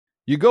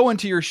You go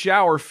into your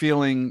shower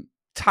feeling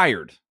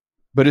tired,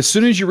 but as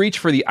soon as you reach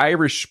for the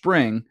Irish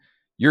Spring,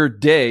 your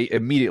day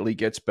immediately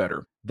gets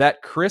better.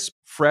 That crisp,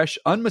 fresh,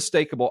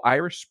 unmistakable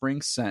Irish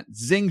Spring scent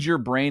zings your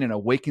brain and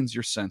awakens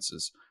your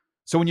senses.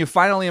 So when you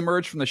finally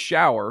emerge from the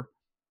shower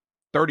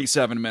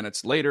 37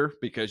 minutes later,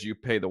 because you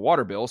pay the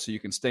water bill so you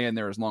can stay in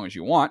there as long as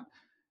you want,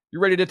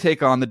 you're ready to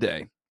take on the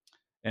day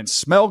and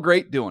smell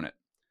great doing it.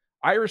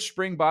 Irish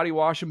Spring Body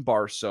Wash and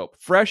Bar Soap.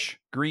 Fresh,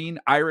 green,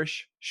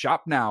 Irish.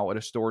 Shop now at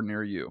a store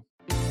near you.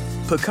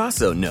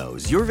 Pacaso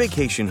knows your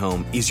vacation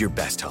home is your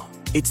best home.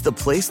 It's the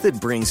place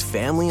that brings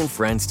family and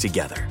friends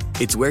together.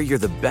 It's where you're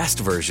the best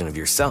version of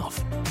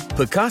yourself.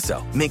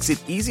 Pacaso makes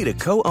it easy to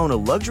co-own a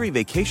luxury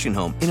vacation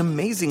home in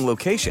amazing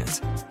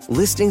locations.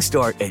 Listings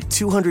start at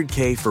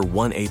 $200K for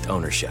 1/8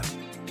 ownership.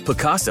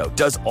 Pacaso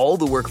does all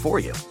the work for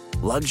you.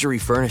 Luxury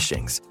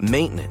furnishings,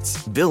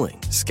 maintenance, billing,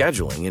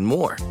 scheduling, and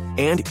more.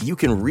 And you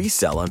can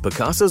resell on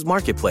Pacaso's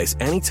marketplace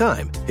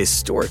anytime,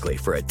 historically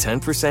for a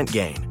 10%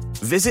 gain.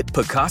 Visit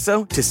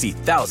Pacaso to see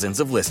thousands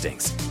of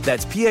listings.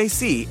 That's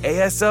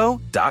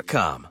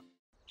PACASO.com.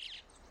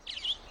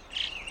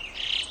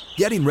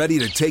 Getting ready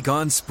to take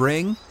on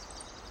spring?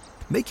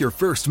 Make your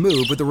first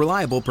move with the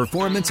reliable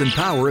performance and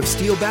power of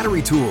Steel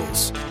battery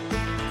tools.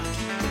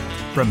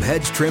 From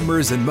hedge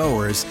trimmers and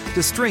mowers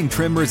to string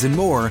trimmers and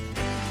more,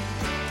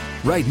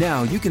 right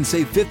now you can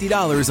save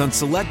 $50 on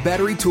select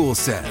battery tool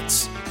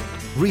sets.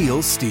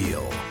 Real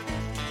Steel.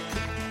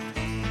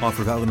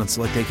 Offer valid on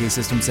select AK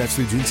system sets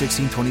through June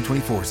 16,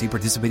 2024. See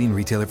participating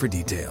retailer for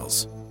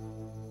details.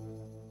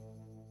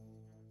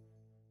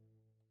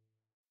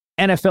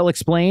 NFL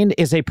Explained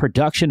is a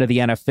production of the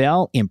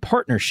NFL in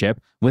partnership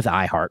with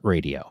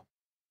iHeartRadio.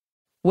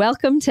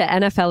 Welcome to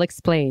NFL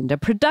Explained, a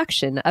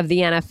production of the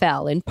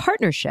NFL in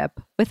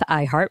partnership with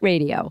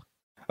iHeartRadio.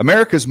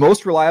 America's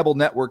most reliable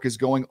network is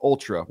going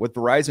ultra with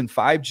Verizon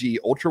 5G,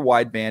 ultra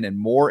wideband, and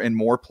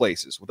more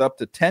places. With up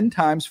to 10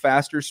 times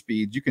faster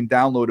speeds, you can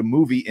download a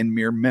movie in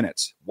mere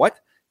minutes.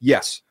 What?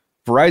 Yes,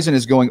 Verizon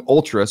is going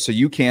ultra, so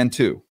you can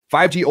too.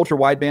 5G ultra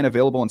wideband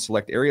available in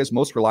select areas,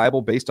 most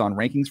reliable based on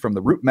rankings from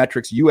the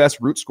RootMetrics U.S.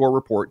 Root Score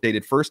report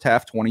dated first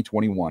half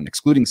 2021.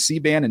 Excluding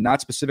C-band and not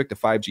specific to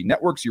 5G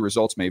networks, your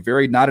results may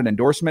vary. Not an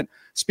endorsement.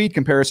 Speed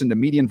comparison to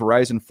median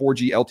Verizon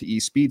 4G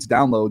LTE speeds.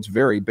 Downloads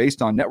vary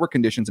based on network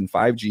conditions and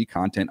 5G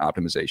content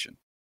optimization.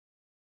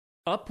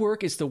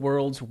 Upwork is the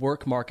world's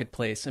work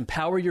marketplace.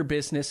 Empower your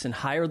business and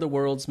hire the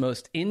world's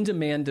most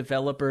in-demand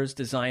developers,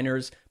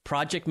 designers,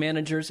 project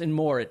managers, and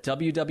more at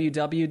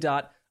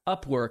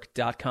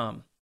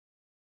www.upwork.com.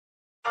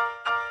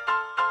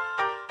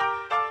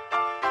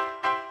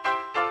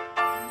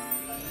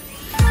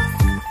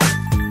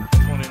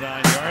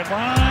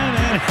 Line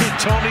and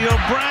Antonio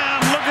Brown,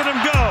 look at him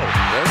go.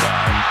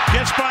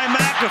 Gets by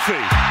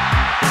McAfee.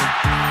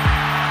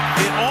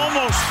 It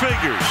almost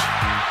figures.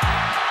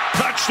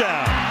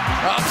 Touchdown.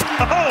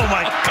 Oh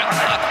my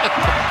God.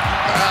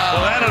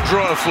 Well, that'll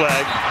draw a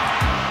flag.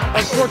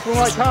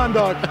 Unsportsmanlike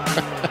conduct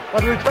by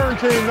the return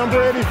team,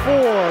 number 84,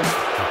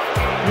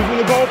 using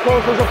the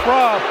goalpost as a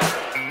prop.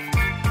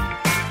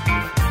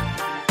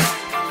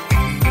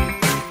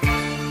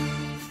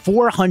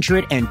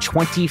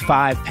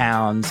 425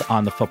 pounds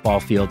on the football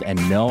field.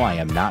 And no, I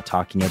am not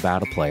talking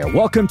about a player.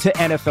 Welcome to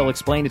NFL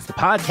Explained. It's the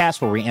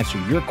podcast where we answer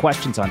your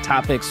questions on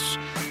topics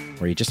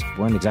where you just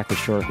weren't exactly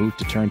sure who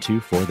to turn to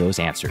for those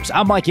answers.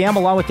 I'm Mike Yam,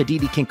 along with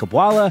Aditi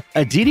Kinkhabwala.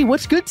 Aditi,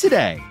 what's good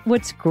today?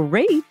 What's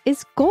great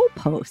is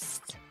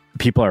goalposts.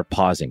 People are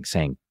pausing,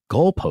 saying,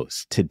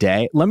 goalposts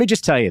today. Let me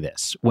just tell you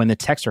this. When the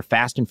texts are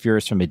fast and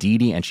furious from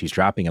Aditi and she's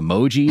dropping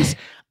emojis,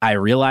 I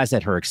realize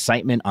that her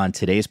excitement on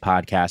today's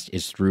podcast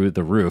is through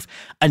the roof.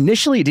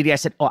 Initially, Aditi, I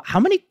said, oh,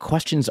 how many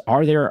questions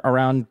are there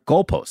around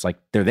goalposts? Like,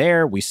 they're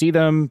there, we see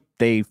them,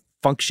 they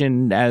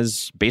function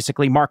as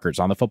basically markers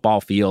on the football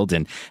field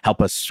and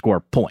help us score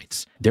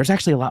points. There's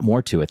actually a lot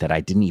more to it that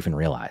I didn't even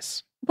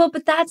realize. Well,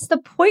 but that's the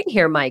point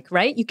here, Mike,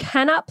 right? You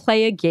cannot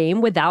play a game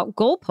without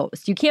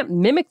goalposts. You can't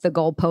mimic the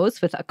goalposts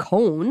with a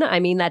cone. I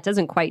mean, that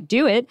doesn't quite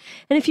do it.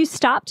 And if you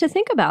stop to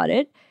think about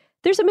it,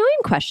 there's a million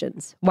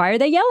questions. Why are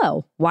they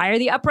yellow? Why are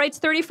the uprights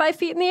 35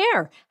 feet in the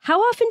air? How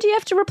often do you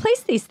have to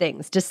replace these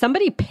things? Does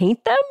somebody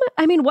paint them?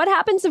 I mean, what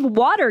happens if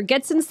water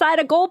gets inside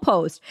a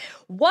goalpost?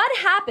 What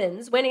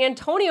happens when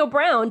Antonio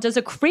Brown does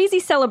a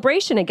crazy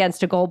celebration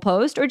against a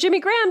goalpost or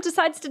Jimmy Graham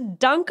decides to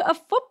dunk a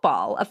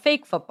football, a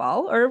fake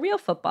football or a real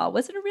football?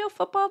 Was it a real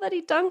football that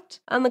he dunked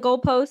on the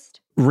goalpost?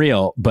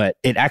 Real, but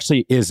it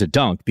actually is a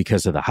dunk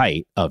because of the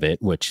height of it,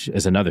 which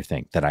is another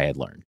thing that I had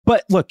learned.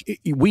 But look,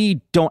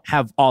 we don't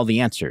have all the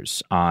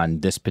answers on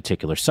this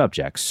particular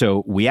subject,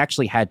 so we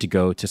actually had to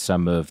go to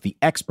some of the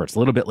experts. A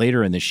little bit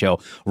later in the show,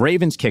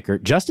 Ravens kicker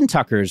Justin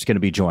Tucker is going to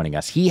be joining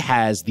us. He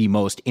has the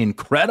most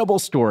incredible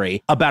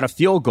story about a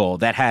field goal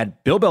that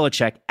had Bill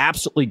Belichick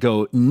absolutely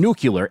go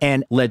nuclear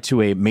and led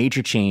to a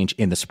major change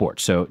in the sport.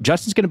 So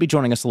Justin's going to be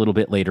joining us a little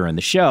bit later in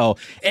the show.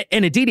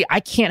 And Aditi,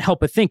 I can't help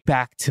but think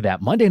back to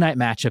that Monday Night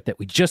matchup that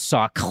we just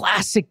saw.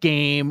 Classic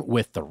game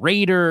with the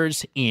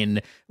Raiders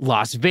in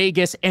Las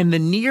Vegas and the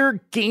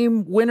near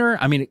game winner.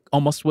 I mean, it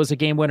almost was a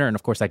game winner. And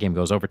of course, that game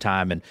goes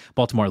overtime and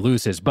Baltimore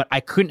loses. But I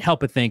couldn't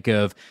help but think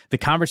of the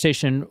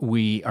conversation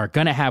we are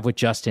going to have with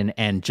Justin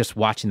and just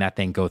watching that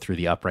thing go through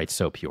the uprights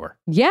so pure.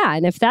 Yeah.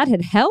 And if that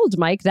had held,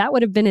 Mike, that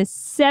would have been his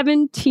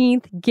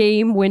 17th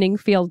game-winning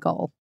field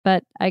goal.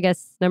 But I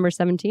guess number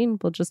 17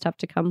 will just have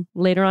to come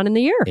later on in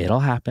the year. It'll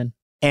happen.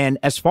 And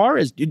as far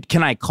as,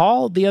 can I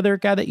call the other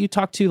guy that you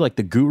talked to, like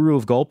the guru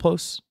of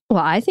goalposts?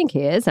 Well, I think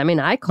he is. I mean,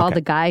 I call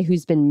the guy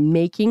who's been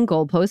making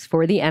goalposts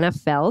for the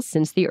NFL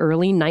since the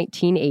early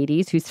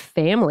 1980s, whose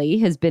family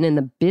has been in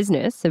the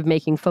business of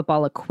making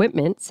football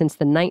equipment since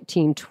the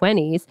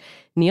 1920s.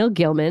 Neil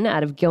Gilman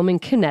out of Gilman,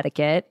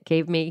 Connecticut,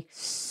 gave me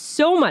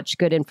so much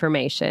good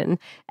information.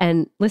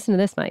 And listen to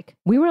this, Mike.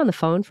 We were on the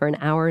phone for an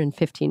hour and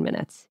 15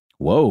 minutes.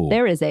 Whoa.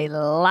 There is a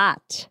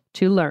lot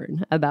to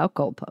learn about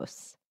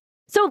goalposts.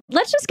 So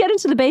let's just get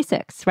into the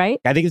basics,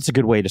 right? I think it's a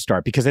good way to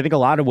start because I think a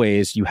lot of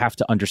ways you have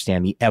to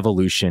understand the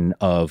evolution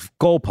of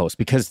goalposts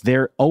because they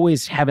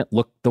always haven't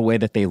looked the way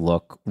that they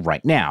look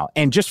right now.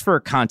 And just for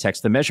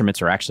context, the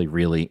measurements are actually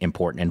really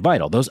important and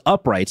vital. Those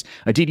uprights,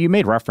 Aditi, you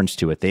made reference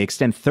to it. They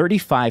extend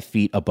 35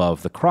 feet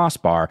above the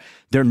crossbar.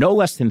 They're no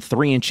less than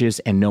 3 inches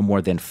and no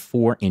more than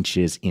 4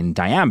 inches in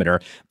diameter.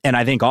 And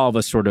I think all of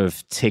us sort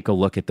of take a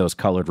look at those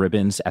colored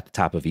ribbons at the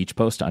top of each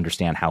post to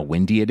understand how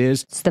windy it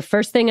is. It's the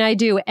first thing I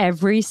do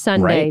every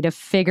Sunday to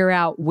figure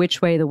out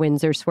which way the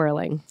winds are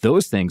swirling.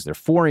 Those things, they're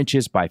 4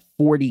 inches by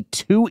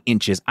 42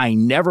 inches. I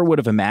never would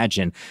have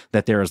imagined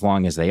that they're as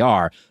long as they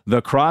are.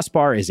 The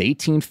crossbar is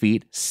 18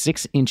 feet,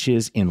 6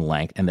 inches in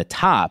length, and the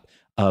top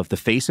of the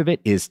face of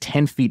it is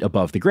 10 feet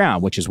above the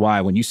ground, which is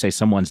why when you say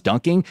someone's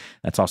dunking,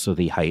 that's also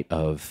the height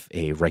of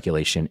a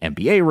regulation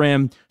NBA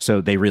rim. So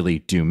they really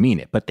do mean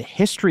it. But the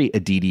history,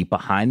 Aditi,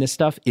 behind this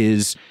stuff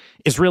is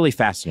really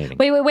fascinating.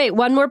 Wait.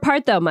 One more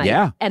part though, Mike.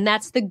 Yeah. And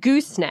that's the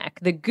gooseneck.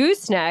 The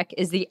gooseneck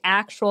is the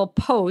actual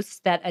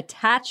post that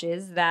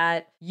attaches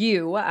that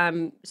U,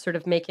 I'm sort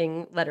of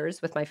making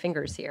letters with my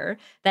fingers here,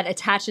 that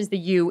attaches the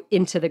U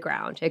into the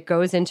ground. It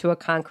goes into a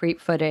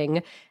concrete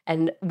footing.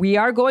 And we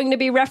are going to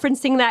be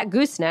referencing that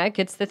gooseneck.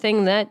 It's the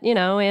thing that,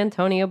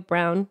 Antonio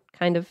Brown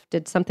kind of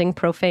did something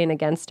profane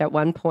against at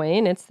one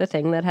point. It's the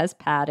thing that has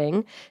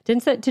padding.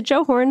 Did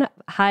Joe Horn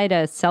hide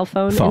a cell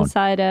phone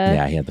inside a...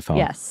 Yeah, he had the phone.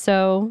 Yes.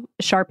 So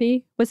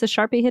Sharpie, was the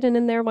Sharpie hidden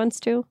in there once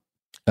too?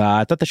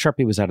 I thought the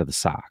Sharpie was out of the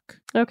sock.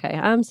 Okay,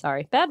 I'm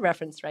sorry. Bad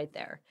reference right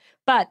there.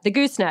 But the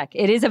gooseneck,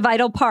 it is a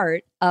vital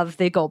part of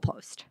the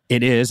goalpost.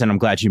 It is, and I'm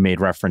glad you made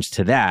reference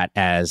to that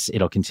as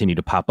it'll continue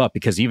to pop up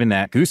because even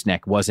that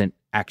gooseneck wasn't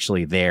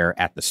actually there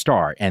at the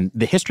start. And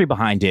the history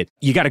behind it,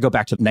 you got to go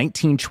back to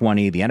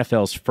 1920, the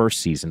NFL's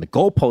first season. The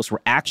goalposts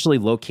were actually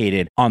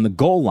located on the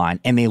goal line,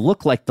 and they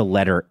look like the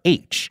letter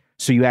H.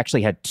 So you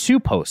actually had 2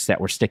 posts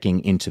that were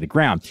sticking into the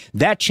ground.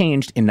 That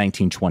changed in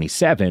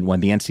 1927 when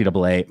the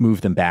NCAA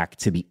moved them back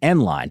to the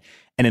end line.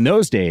 And in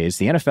those days,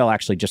 the NFL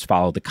actually just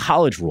followed the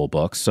college rule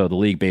book. So the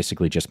league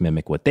basically just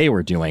mimicked what they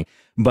were doing.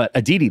 But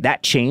Aditi,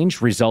 that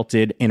change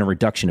resulted in a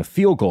reduction of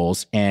field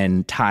goals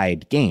and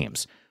tied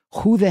games.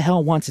 Who the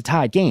hell wants a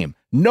tied game?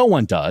 No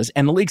one does.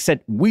 And the league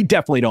said, we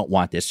definitely don't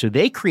want this. So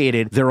they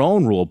created their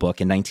own rule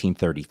book in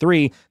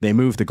 1933. They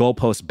moved the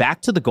goalposts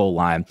back to the goal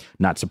line.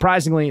 Not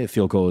surprisingly, the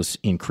field goals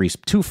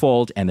increased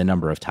twofold and the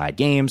number of tied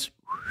games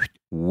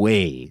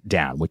way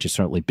down, which is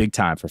certainly big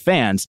time for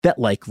fans that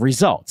like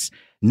results.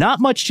 Not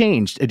much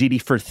changed, Aditi,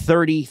 for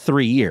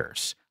 33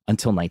 years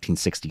until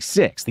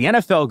 1966. The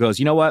NFL goes,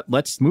 you know what?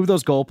 Let's move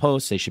those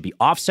goalposts. They should be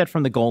offset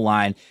from the goal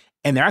line.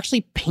 And they're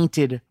actually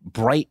painted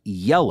bright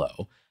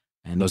yellow.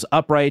 And those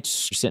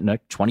uprights are sitting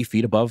at 20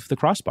 feet above the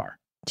crossbar.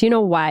 Do you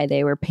know why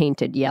they were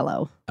painted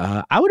yellow?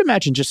 I would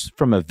imagine just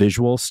from a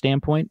visual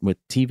standpoint with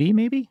TV,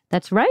 maybe?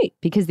 That's right,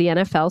 because the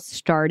NFL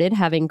started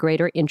having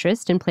greater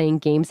interest in playing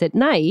games at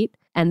night,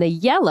 and the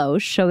yellow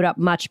showed up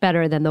much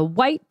better than the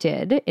white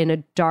did in a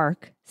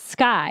dark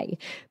sky.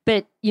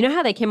 But you know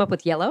how they came up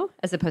with yellow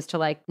as opposed to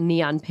like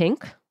neon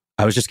pink?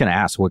 I was just going to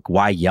ask,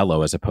 why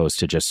yellow as opposed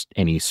to just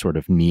any sort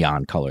of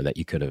neon color that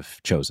you could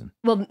have chosen?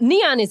 Well,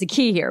 neon is a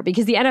key here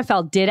because the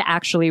NFL did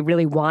actually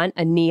really want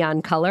a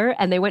neon color.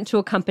 And they went to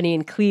a company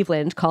in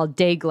Cleveland called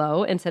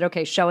Dayglow and said,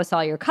 okay, show us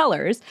all your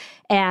colors.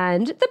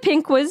 And the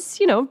pink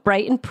was,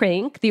 bright and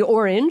pink. The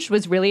orange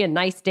was really a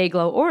nice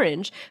Dayglow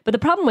orange. But the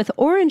problem with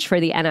orange for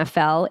the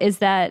NFL is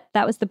that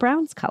was the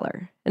Browns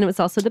color. And it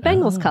was also the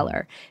Bengals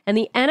color. And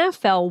the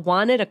NFL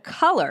wanted a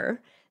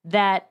color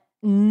that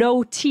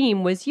no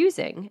team was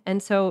using.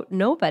 And so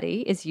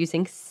nobody is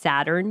using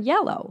Saturn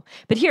yellow.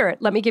 But here,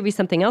 let me give you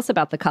something else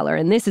about the color.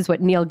 And this is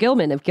what Neil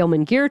Gilman of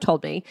Gilman Gear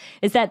told me,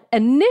 is that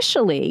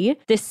initially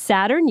this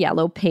Saturn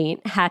yellow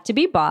paint had to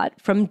be bought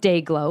from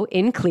Dayglow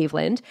in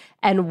Cleveland.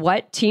 And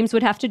what teams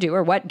would have to do,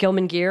 or what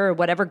Gilman Gear or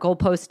whatever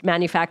goalpost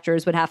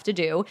manufacturers would have to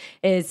do,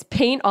 is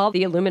paint all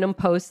the aluminum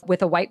posts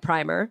with a white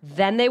primer.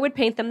 Then they would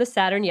paint them the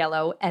Saturn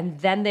yellow, and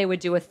then they would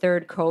do a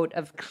third coat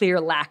of clear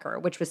lacquer,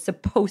 which was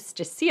supposed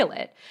to seal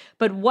it.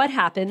 But what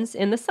happens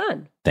in the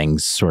sun?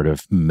 Things sort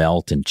of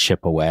melt and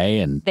chip away,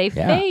 and they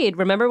fade.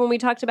 Remember when we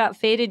talked about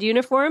faded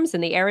uniforms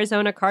and the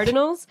Arizona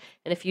Cardinals?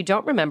 And if you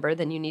don't remember,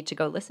 then you need to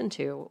go listen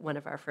to one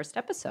of our first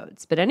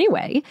episodes. But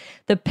anyway,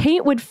 the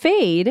paint would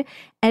fade,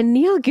 and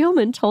Neil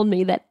Gilman told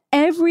me that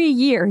every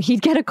year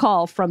he'd get a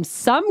call from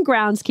some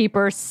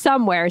groundskeeper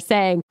somewhere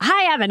saying,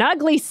 I have an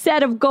ugly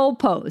set of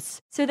goalposts.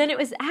 So then it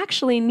was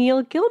actually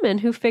Neil Gilman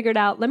who figured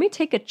out, let me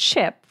take a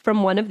chip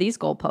from one of these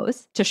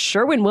goalposts to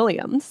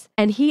Sherwin-Williams.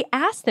 And he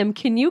asked them,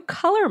 can you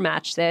color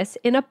match this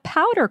in a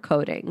powder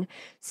coating?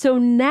 So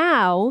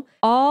now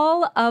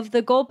all of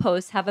the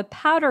goalposts have a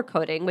powder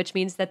coating, which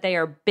means that they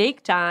are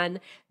baked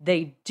on,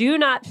 they do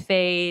not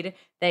fade,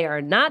 they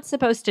are not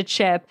supposed to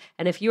chip.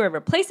 And if you are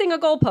replacing a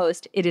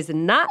goalpost, it is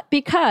not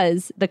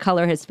because the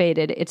color has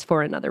faded. It's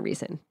for another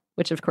reason,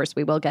 which of course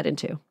we will get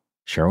into.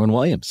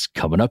 Sherwin-Williams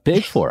coming up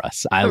big for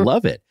us. I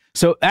love it.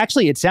 So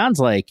actually, it sounds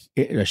like,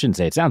 I shouldn't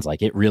say it sounds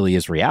like, it really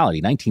is reality.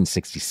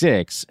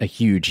 1966, a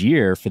huge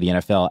year for the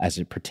NFL as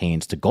it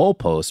pertains to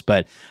goalposts.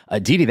 But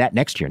Didi, that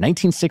next year,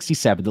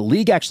 1967, the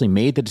league actually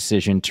made the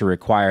decision to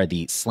require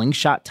the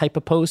slingshot type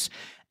of posts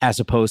as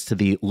opposed to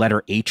the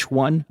letter H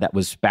one that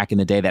was back in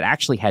the day that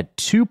actually had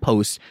two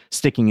posts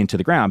sticking into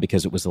the ground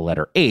because it was the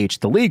letter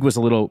H. The league was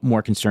a little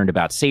more concerned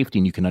about safety,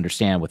 and you can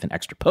understand with an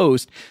extra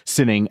post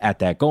sitting at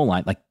that goal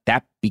line, like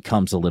that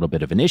becomes a little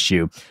bit of an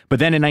issue. But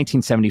then in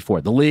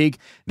 1974, the league,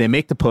 they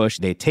make the push,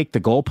 they take the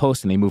goal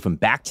post and they move them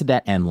back to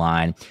that end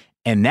line.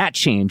 And that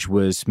change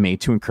was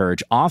made to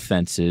encourage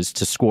offenses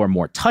to score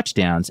more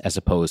touchdowns as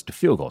opposed to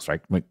field goals,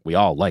 right? We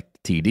all like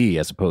TD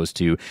as opposed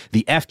to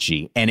the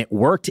FG. And it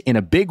worked in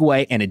a big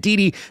way. And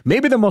Aditi,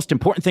 maybe the most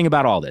important thing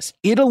about all this,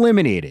 it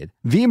eliminated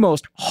the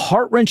most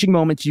heart-wrenching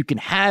moments you can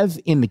have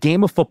in the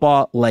game of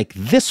football, like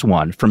this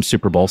one from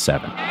Super Bowl VII.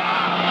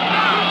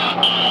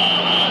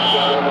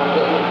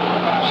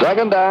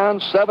 Second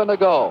down, 7 to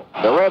go.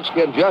 The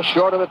Redskins just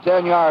short of the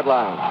 10-yard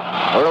line.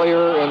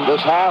 Earlier in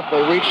this half,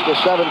 they reached the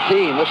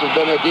 17. This has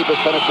been their deepest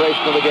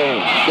penetration of the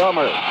game.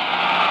 Gilmer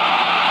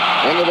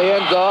into the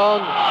end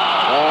zone,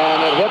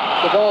 and it hit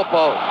the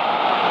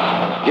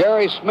goalpost.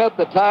 Jerry Smith,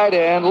 the tight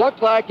end,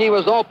 looked like he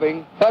was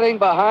open, cutting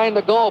behind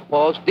the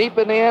goalpost deep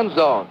in the end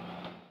zone.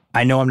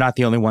 I know I'm not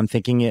the only one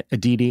thinking it,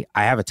 Aditi.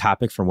 I have a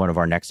topic for one of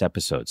our next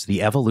episodes,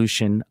 the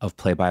evolution of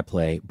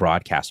play-by-play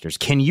broadcasters.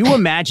 Can you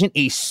imagine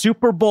a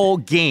Super Bowl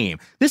game?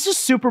 This is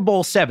Super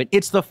Bowl VII.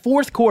 It's the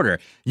fourth quarter.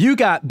 You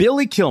got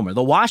Billy Kilmer,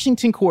 the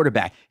Washington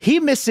quarterback. He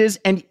misses,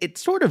 and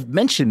it's sort of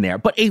mentioned there,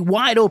 but a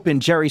wide open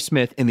Jerry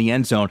Smith in the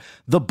end zone.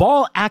 The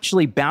ball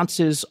actually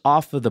bounces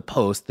off of the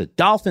post. The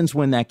Dolphins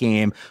win that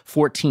game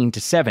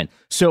 14-7.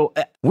 So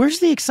where's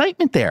the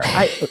excitement there?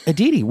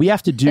 Aditi, we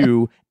have to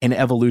do an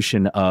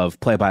evolution of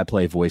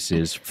play-by-play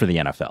voices for the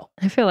NFL.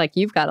 I feel like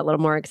you've got a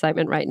little more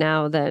excitement right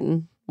now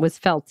than was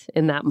felt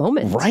in that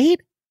moment. Right?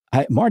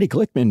 Marty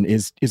Glickman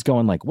is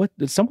going like, what?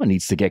 Someone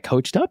needs to get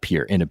coached up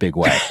here in a big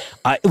way.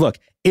 Look,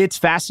 it's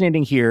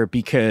fascinating here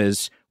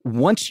because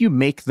once you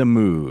make the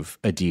move,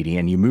 Aditi,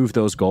 and you move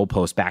those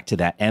goalposts back to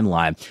that end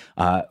line,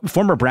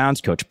 former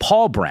Browns coach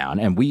Paul Brown,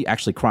 and we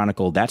actually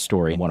chronicled that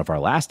story in one of our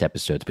last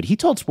episodes, but he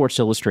told Sports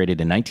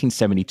Illustrated in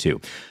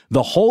 1972,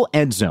 the whole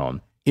end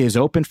zone is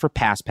open for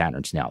pass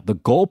patterns now. The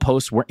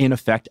goalposts were in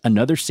effect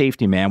another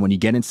safety man when you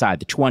get inside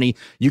the 20.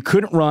 You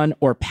couldn't run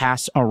or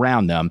pass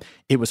around them.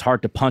 It was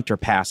hard to punt or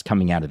pass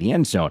coming out of the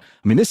end zone.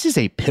 I mean, this is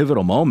a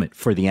pivotal moment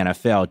for the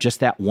NFL, just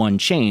that one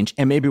change.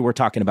 And maybe we're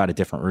talking about a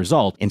different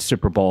result in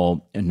Super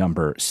Bowl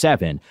number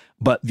 7.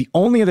 But the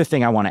only other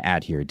thing I want to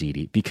add here,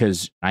 Didi,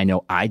 because I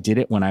know I did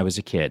it when I was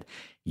a kid.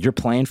 You're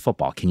playing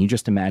football. Can you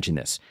just imagine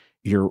this?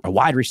 You're a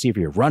wide receiver.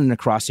 You're running a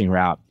crossing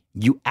route.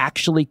 You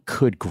actually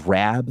could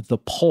grab the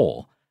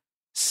pole,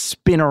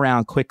 spin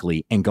around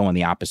quickly, and go in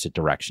the opposite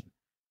direction.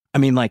 I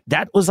mean, like,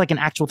 that was like an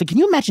actual thing. Can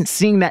you imagine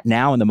seeing that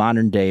now in the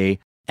modern day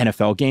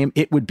NFL game?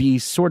 It would be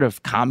sort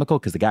of comical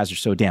because the guys are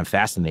so damn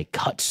fast and they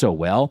cut so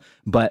well.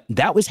 But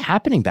that was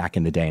happening back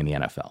in the day in the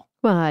NFL.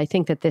 Well, I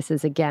think that this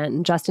is,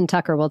 again, Justin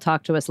Tucker will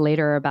talk to us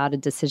later about a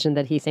decision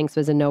that he thinks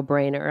was a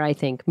no-brainer. I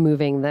think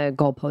moving the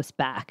goalpost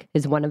back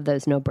is one of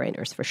those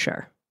no-brainers for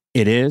sure.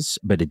 It is,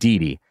 but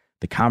Aditi,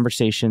 the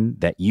conversation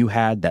that you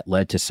had that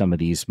led to some of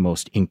these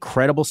most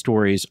incredible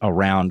stories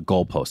around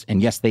goalposts.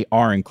 And yes, they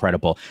are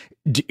incredible.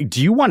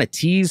 Do you want to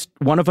tease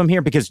one of them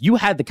here? Because you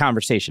had the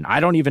conversation. I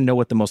don't even know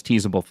what the most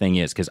teasable thing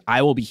is because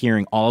I will be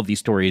hearing all of these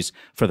stories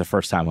for the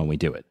first time when we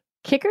do it.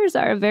 Kickers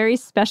are a very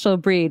special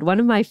breed.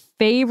 One of my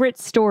favorite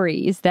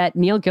stories that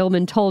Neil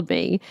Gilman told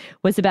me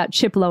was about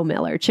Chip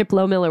Lohmiller. Chip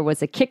Lohmiller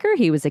was a kicker.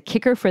 He was a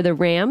kicker for the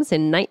Rams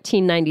in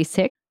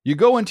 1996. You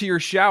go into your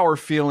shower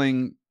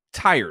feeling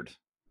tired.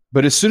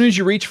 But as soon as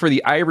you reach for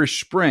the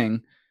Irish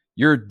Spring,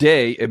 your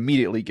day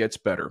immediately gets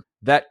better.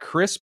 That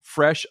crisp,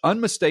 fresh,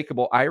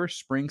 unmistakable Irish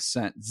Spring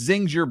scent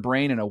zings your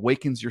brain and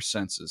awakens your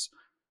senses.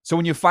 So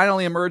when you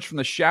finally emerge from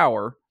the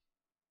shower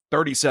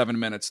 37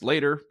 minutes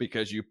later,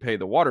 because you pay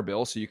the water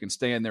bill so you can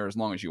stay in there as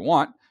long as you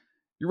want,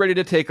 you're ready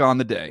to take on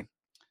the day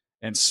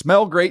and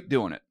smell great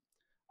doing it.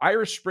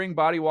 Irish Spring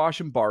Body Wash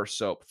and Bar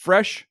Soap.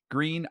 Fresh,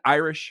 green,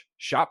 Irish.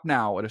 Shop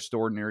now at a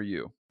store near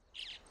you.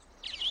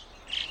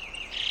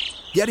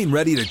 Getting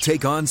ready to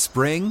take on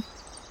spring?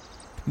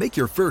 Make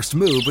your first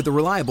move with the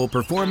reliable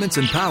performance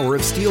and power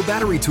of Steel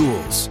battery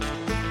tools.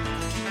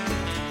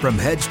 From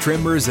hedge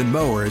trimmers and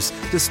mowers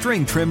to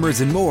string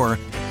trimmers and more,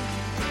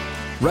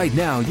 right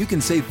now you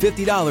can save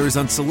 $50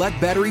 on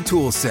select battery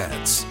tool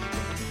sets.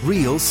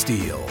 Real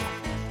Steel.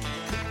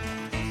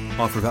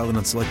 Offer valid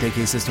on select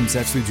AK system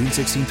sets through June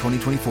 16,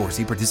 2024.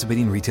 See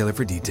participating retailer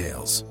for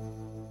details.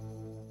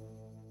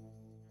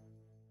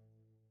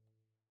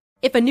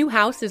 If a new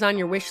house is on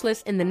your wish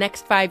list in the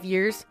next 5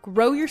 years,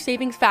 grow your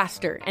savings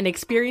faster and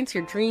experience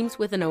your dreams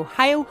with an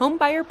Ohio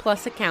Homebuyer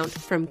Plus account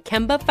from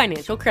Kemba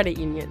Financial Credit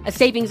Union. A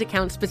savings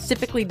account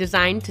specifically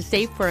designed to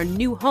save for a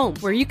new home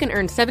where you can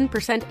earn 7%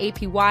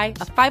 APY,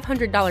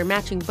 a $500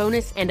 matching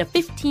bonus, and a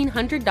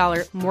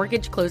 $1,500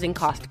 mortgage closing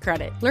cost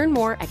credit. Learn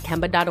more at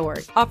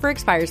Kemba.org. Offer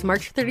expires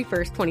March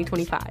 31st,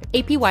 2025.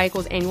 APY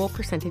equals annual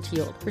percentage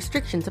yield.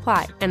 Restrictions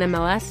apply.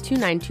 NMLS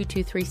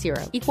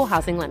 292230. Equal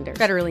housing lender.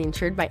 Federally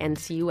insured by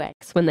NCUA.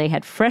 When they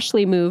had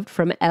freshly moved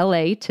from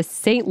LA to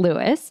St.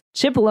 Louis,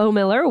 Chip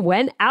Lohmiller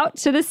went out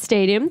to the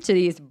stadium to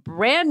these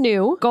brand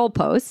new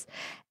goalposts,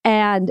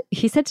 and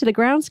he said to the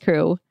grounds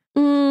crew,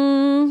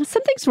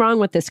 something's wrong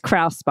with this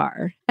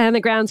crossbar. And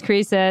the grounds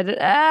crew said,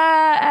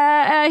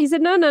 he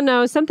said,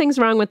 no, something's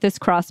wrong with this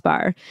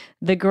crossbar.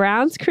 The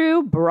grounds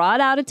crew brought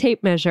out a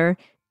tape measure,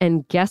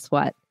 and guess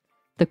what?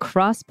 The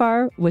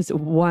crossbar was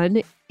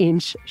 1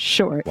 inch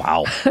short.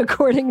 Wow.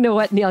 According to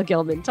what Neil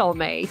Gilman told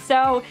me.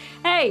 So,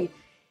 hey,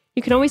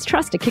 you can always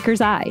trust a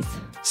kicker's eyes.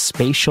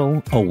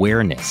 Spatial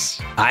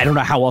awareness. I don't know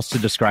how else to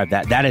describe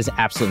that. That is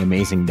absolutely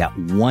amazing. That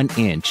 1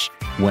 inch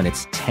when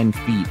it's 10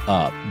 feet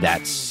up,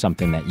 that's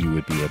something that you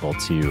would be able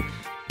to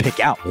pick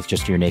out with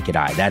just your naked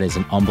eye. That is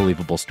an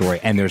unbelievable story.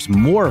 And there's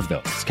more of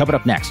those coming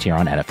up next here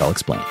on NFL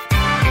Explained.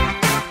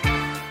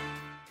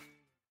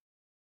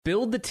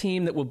 Build the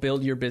team that will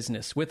build your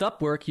business. With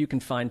Upwork, you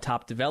can find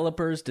top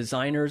developers,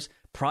 designers,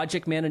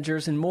 project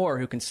managers, and more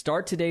who can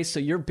start today so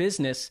your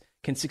business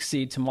can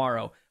succeed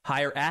tomorrow.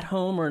 Hire at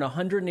home or in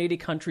 180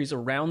 countries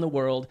around the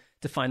world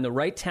to find the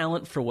right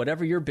talent for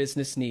whatever your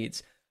business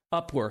needs.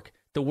 Upwork,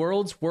 the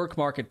world's work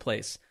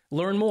marketplace.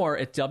 Learn more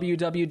at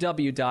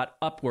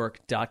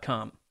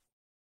www.upwork.com.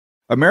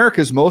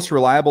 America's most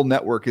reliable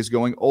network is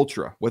going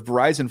ultra with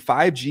Verizon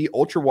 5G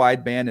ultra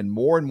wideband in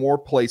more and more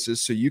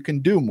places so you can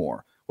do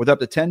more. With up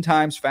to 10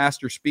 times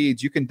faster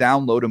speeds, you can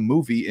download a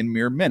movie in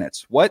mere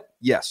minutes. What?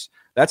 Yes,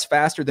 that's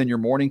faster than your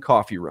morning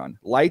coffee run.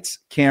 Lights,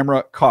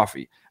 camera,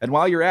 coffee. And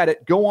while you're at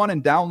it, go on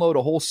and download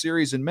a whole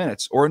series in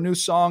minutes or a new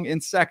song in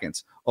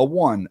seconds. A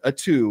 1, a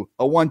 2,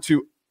 a 1,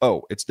 2.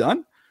 Oh, it's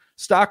done?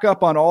 Stock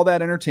up on all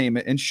that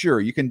entertainment, and sure,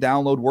 you can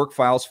download work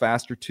files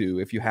faster too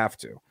if you have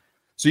to.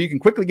 So you can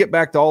quickly get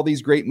back to all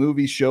these great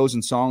movies, shows,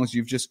 and songs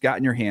you've just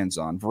gotten your hands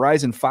on.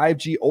 Verizon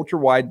 5G ultra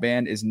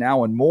wideband is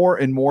now in more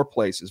and more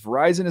places.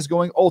 Verizon is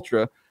going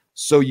ultra,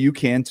 so you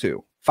can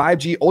too.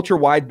 5G ultra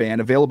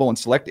wideband available in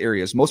select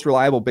areas, most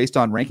reliable based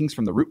on rankings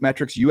from the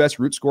RootMetrics US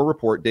Root Score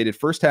report dated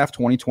first half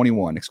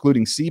 2021.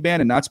 Excluding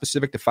C-band and not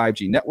specific to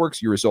 5G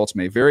networks, your results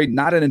may vary,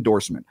 not an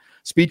endorsement.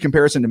 Speed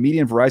comparison to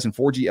median Verizon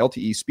 4G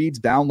LTE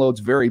speeds.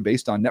 Downloads vary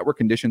based on network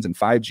conditions and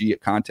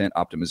 5G content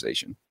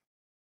optimization.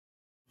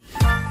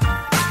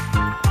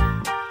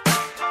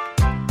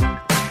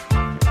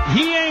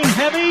 He ain't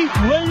heavy.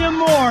 William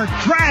Moore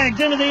dragged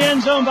into the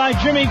end zone by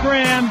Jimmy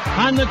Graham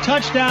on the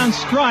touchdown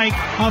strike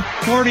of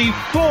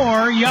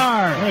 44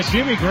 yards. Well,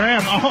 Jimmy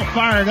Graham all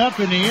fired up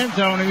in the end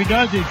zone, and he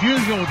does his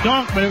usual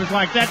dunk, but it was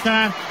like that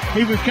time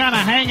he was kind of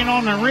hanging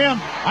on the rim.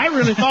 I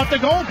really thought the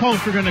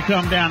goalposts were going to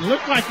come down. It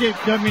looked like it.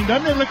 I mean,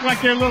 doesn't it look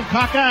like they're a little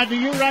cockeyed to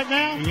you right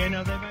now? You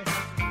know, they may.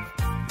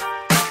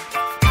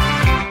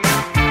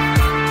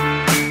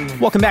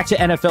 Welcome back to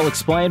NFL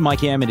Explained.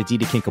 Mike Yam and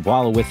Aditi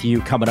Kinkhabwala with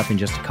you. Coming up in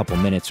just a couple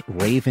minutes,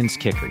 Ravens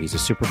kicker. He's a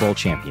Super Bowl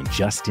champion.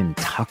 Justin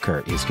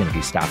Tucker is going to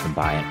be stopping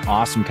by. An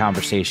awesome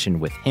conversation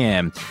with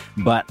him.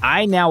 But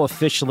I now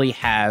officially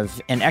have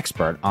an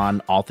expert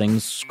on all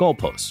things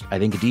goalposts. I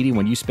think, Aditi,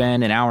 when you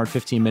spend an hour and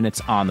 15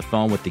 minutes on the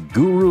phone with the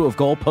guru of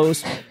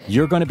goalposts,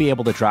 you're going to be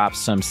able to drop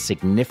some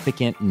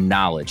significant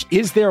knowledge.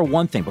 Is there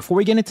one thing, before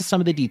we get into some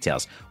of the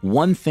details,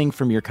 one thing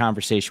from your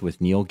conversation with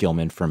Neil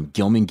Gilman from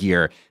Gilman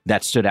Gear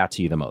that stood out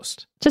to you the most?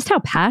 Just how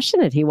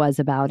passionate he was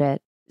about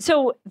it.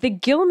 So the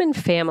Gilman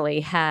family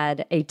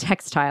had a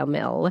textile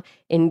mill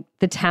in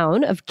the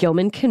town of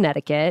Gilman,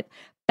 Connecticut,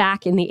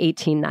 back in the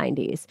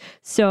 1890s.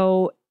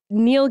 So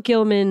Neil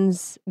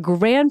Gilman's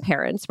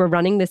grandparents were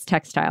running this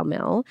textile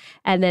mill,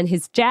 and then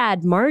his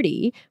dad,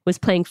 Marty, was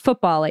playing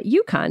football at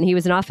UConn. He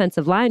was an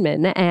offensive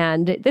lineman,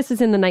 and this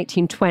is in the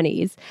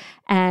 1920s.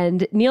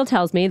 And Neil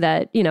tells me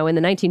that, you know, in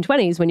the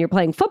 1920s, when you're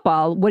playing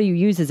football, what do you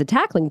use as a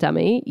tackling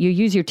dummy? You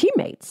use your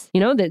teammates.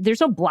 You know, there's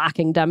no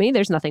blocking dummy.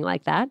 There's nothing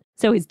like that.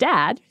 So his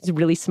dad, his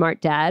really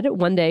smart dad,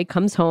 one day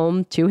comes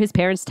home to his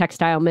parents'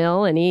 textile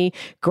mill and he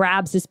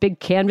grabs this big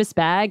canvas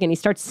bag and he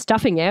starts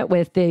stuffing it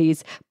with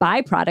these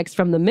byproducts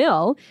from the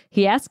mill.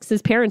 He asks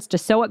his parents to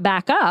sew it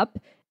back up,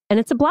 and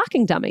it's a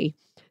blocking dummy.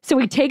 So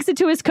he takes it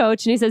to his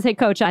coach and he says, "Hey,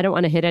 coach, I don't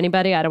want to hit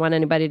anybody. I don't want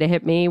anybody to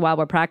hit me while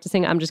we're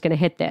practicing. I'm just going to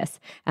hit this."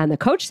 And the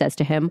coach says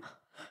to him,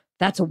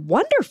 "That's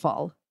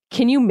wonderful.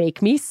 Can you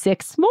make me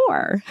 6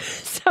 more?"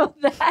 So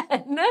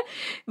then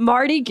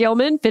Marty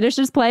Gilman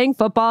finishes playing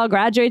football,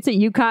 graduates at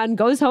UConn,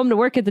 goes home to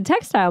work at the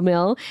textile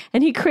mill,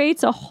 and he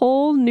creates a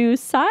whole new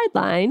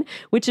sideline,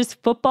 which is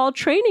football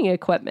training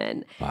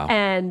equipment. Wow.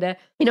 And,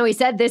 he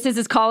said this is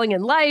his calling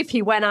in life.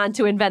 He went on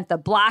to invent the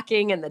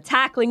blocking and the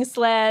tackling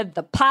sled,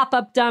 the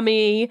pop-up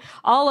dummy,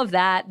 all of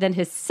that. Then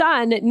his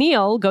son,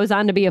 Neil, goes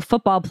on to be a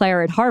football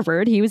player at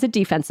Harvard. He was a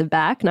defensive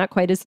back, not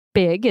quite as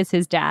big as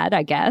his dad,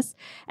 I guess.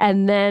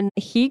 And then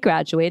he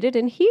graduated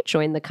and he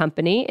joined the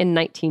company in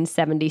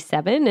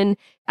 1977. And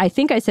I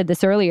think I said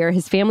this earlier,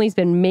 his family's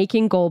been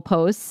making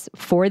goalposts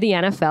for the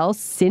NFL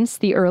since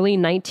the early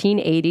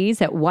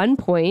 1980s. At one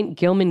point,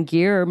 Gilman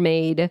Gear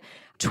made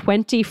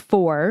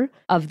 24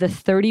 of the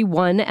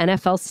 31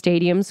 NFL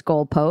stadiums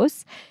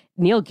goalposts.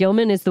 Neil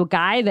Gilman is the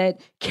guy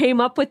that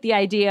came up with the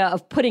idea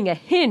of putting a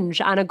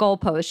hinge on a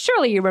goalpost.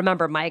 Surely you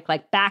remember, Mike,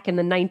 like back in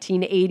the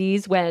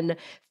 1980s when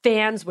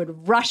fans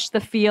would rush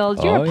the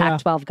field. You're a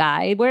Pac-12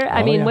 guy.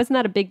 Wasn't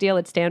that a big deal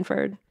at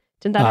Stanford?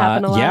 Didn't that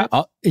happen a lot?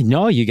 Yeah.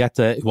 No, you got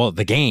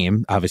the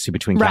game, obviously,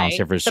 between Cal and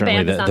Stanford is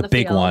certainly the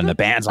big field. One. The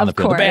band's on the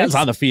field. The band's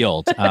on the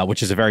field,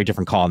 which is a very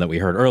different call that we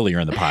heard earlier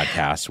in the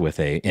podcast with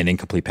an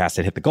incomplete pass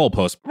that hit the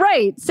goalpost.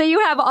 Right. So you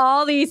have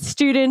all these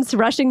students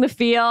rushing the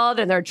field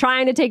and they're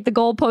trying to take the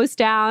goalpost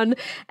down.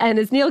 And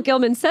as Neil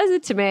Gilman says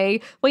it to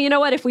me, well, you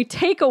know what? If we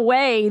take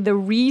away the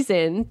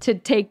reason to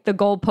take the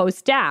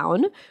goalpost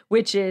down,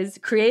 which is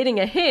creating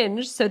a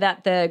hinge so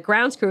that the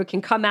grounds crew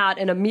can come out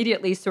and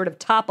immediately sort of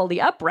topple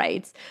the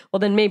uprights, well,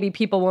 then maybe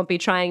people won't be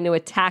trying to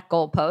attack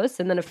goalposts.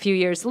 And then a few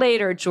years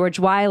later, George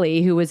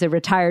Wiley, who was a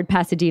retired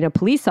Pasadena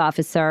police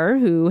officer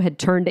who had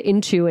turned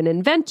into an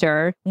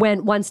inventor,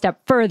 went one step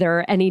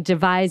further and he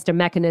devised a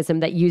mechanism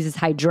that uses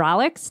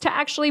hydraulics to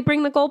actually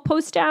bring the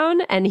goalpost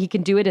down. And he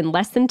can do it in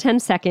less than 10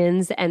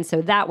 seconds. And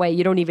so that way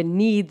you don't even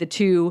need the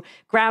 2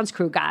 grounds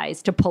crew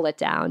guys to pull it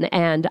down.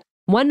 And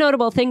one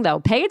notable thing,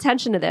 though, pay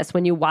attention to this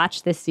when you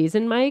watch this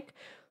season, Mike.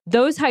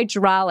 Those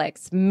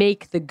hydraulics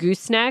make the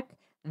gooseneck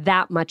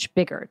that much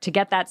bigger to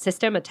get that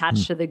system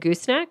attached to the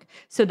gooseneck.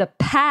 So the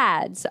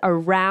pads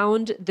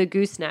around the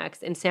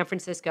goosenecks in San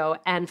Francisco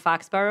and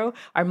Foxborough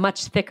are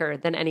much thicker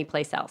than any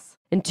place else.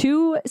 And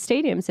 2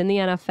 stadiums in the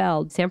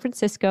NFL, San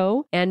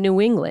Francisco and New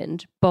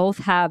England, both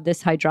have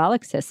this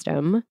hydraulic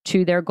system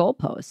to their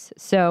goalposts.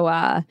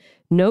 So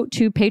note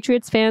to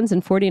Patriots fans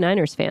and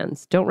 49ers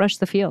fans, don't rush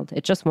the field.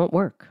 It just won't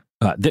work.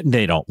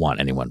 They don't want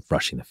anyone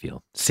rushing the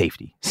field.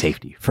 Safety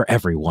for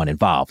everyone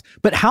involved.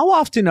 But how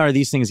often are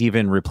these things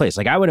even replaced?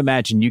 Like, I would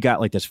imagine you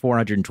got like this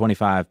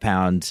 425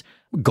 pounds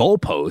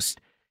goalpost.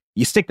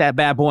 You stick that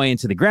bad boy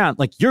into the ground,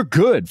 like you're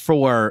good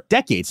for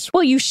decades.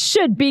 Well, you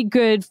should be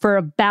good for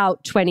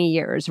about 20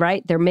 years,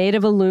 right? They're made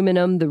of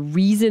aluminum. The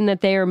reason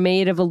that they are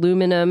made of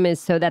aluminum is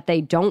so that they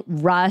don't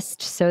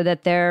rust, so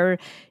that they're,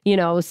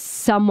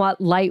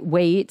 somewhat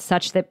lightweight,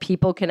 such that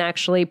people can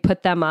actually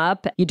put them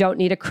up. You don't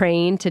need a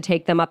crane to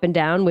take them up and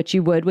down, which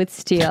you would with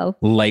steel.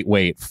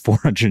 Lightweight,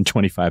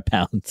 425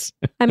 pounds.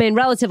 I mean,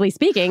 relatively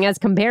speaking, as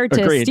compared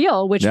to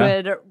steel, which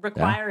would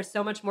require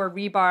so much more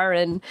rebar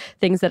and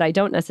things that I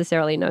don't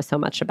necessarily know so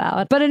much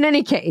about. But in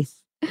any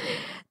case,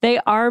 they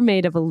are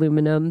made of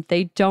aluminum.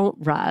 They don't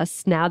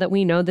rust. Now that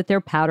we know that they're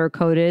powder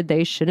coated,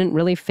 they shouldn't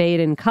really fade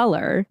in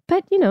color.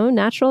 But,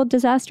 natural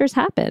disasters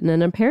happen.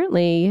 And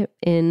apparently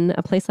in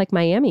a place like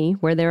Miami,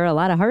 where there are a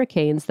lot of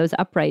hurricanes, those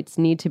uprights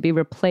need to be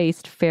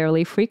replaced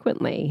fairly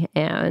frequently.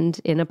 And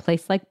in a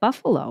place like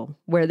Buffalo,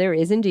 where there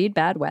is indeed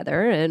bad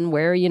weather and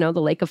where,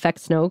 the lake effect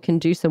snow can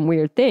do some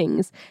weird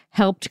things,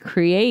 helped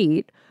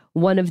create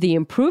one of the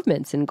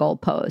improvements in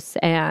goalposts.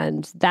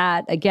 And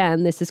that,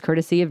 again, this is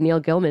courtesy of Neil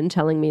Gilman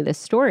telling me this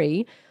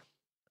story.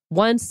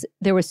 Once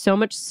there was so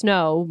much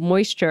snow,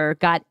 moisture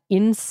got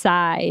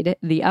inside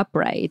the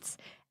uprights,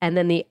 and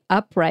then the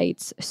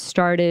uprights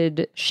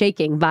started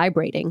shaking,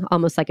 vibrating,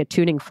 almost like a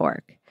tuning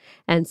fork.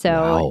 And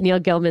so Neil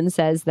Gilman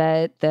says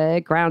that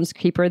the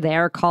groundskeeper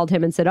there called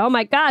him and said, "Oh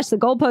my gosh, the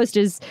goalpost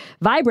is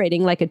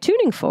vibrating like a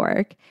tuning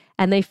fork."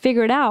 And they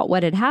figured out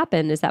what had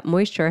happened is that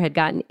moisture had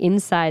gotten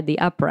inside the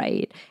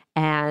upright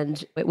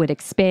and it would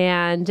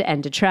expand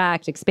and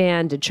detract,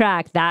 expand,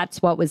 detract.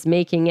 That's what was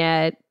making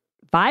it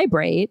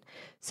vibrate.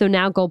 So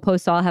now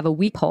goalposts all have a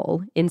weak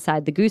hole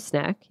inside the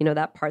gooseneck,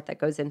 that part that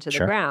goes into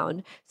the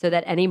ground, so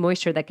that any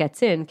moisture that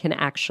gets in can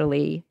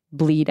actually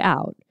bleed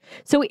out.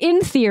 So in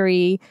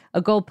theory,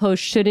 a goalpost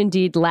should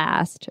indeed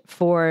last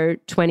for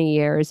 20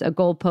 years. A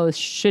goalpost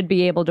should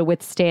be able to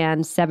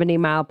withstand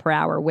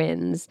 70-mile-per-hour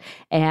winds.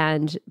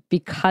 And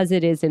because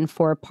it is in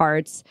 4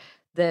 parts,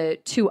 the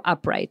two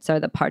uprights are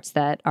the parts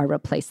that are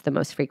replaced the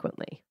most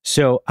frequently.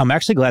 So I'm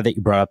actually glad that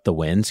you brought up the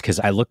winds, because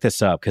I looked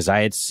this up because I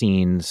had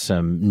seen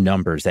some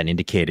numbers that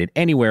indicated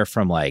anywhere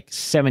from like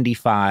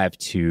 75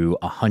 to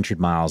 100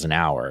 miles an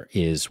hour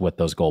is what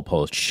those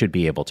goalposts should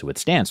be able to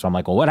withstand. So I'm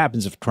like, well, what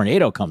happens if a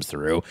tornado comes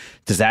through?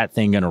 Does that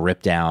thing going to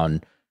rip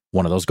down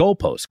one of those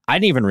goalposts? I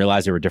didn't even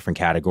realize there were different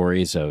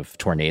categories of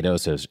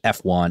tornadoes. There's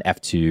F1,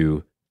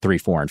 F2, 3,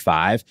 4, and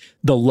 5.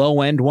 The low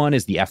end one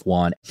is the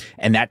F1,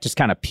 and that just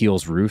kind of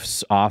peels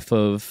roofs off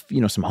of,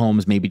 some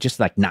homes, maybe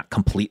just like not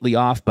completely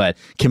off, but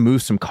can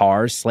move some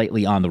cars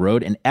slightly on the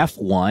road. And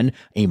F1,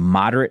 a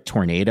moderate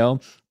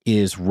tornado,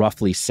 is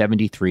roughly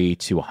 73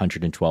 to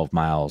 112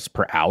 miles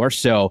per hour.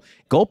 So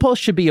goalposts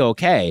should be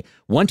okay.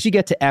 Once you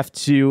get to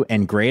F2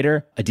 and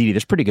greater, Aditi,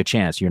 there's a pretty good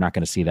chance you're not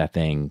going to see that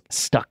thing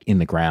stuck in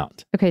the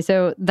ground. Okay,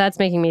 so that's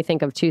making me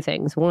think of two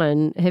things.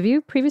 One, have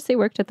you previously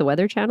worked at the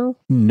Weather Channel?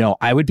 No,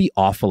 I would be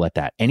awful at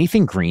that.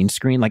 Anything green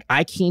screen, like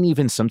I can't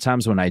even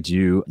sometimes when I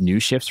do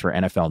news shifts for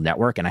NFL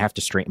Network and I have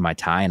to straighten my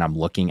tie and I'm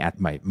looking at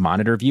my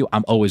monitor view,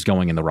 I'm always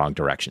going in the wrong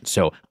direction.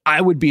 So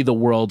I would be the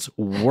world's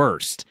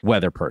worst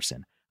weather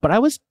person. But I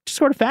was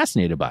sort of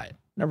fascinated by it.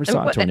 Never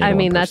saw a tornado. I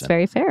mean, that's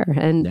very fair.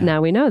 And now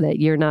we know that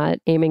you're not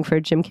aiming for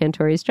Jim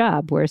Cantore's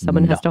job where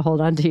someone has to hold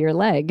onto your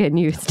leg and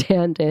you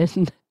stand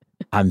in.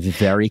 I'm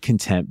very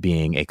content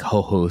being a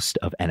co-host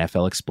of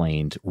NFL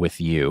Explained with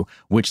you,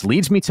 which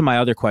leads me to my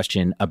other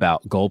question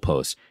about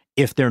goalposts.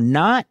 If they're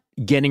not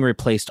getting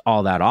replaced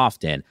all that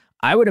often,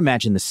 I would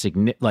imagine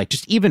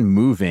just even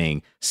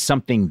moving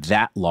something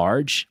that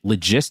large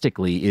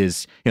logistically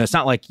is, it's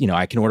not like,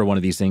 I can order one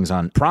of these things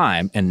on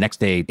Prime and next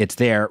day it's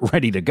there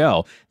ready to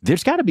go.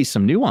 There's got to be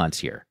some nuance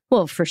here.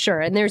 Well, for sure.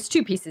 And there's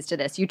two pieces to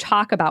this. You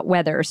talk about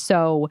weather.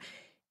 So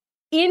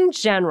in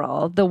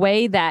general, the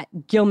way that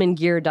Gilman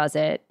Gear does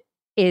it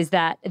is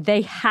that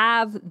they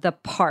have the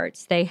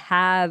parts, they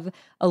have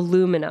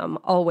aluminum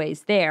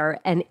always there.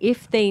 And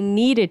if they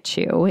needed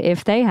to,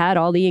 if they had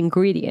all the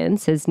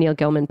ingredients, as Neil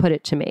Gilman put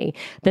it to me,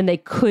 then they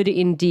could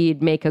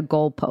indeed make a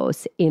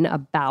goalpost in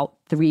about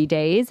 3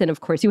 days. And of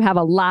course, you have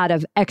a lot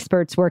of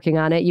experts working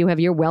on it. You have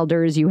your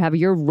welders, you have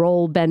your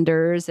roll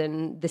benders,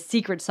 and the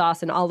secret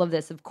sauce in all of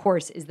this, of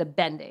course, is the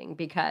bending,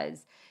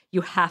 because you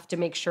have to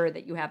make sure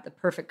that you have the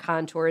perfect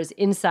contours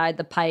inside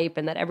the pipe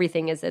and that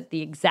everything is at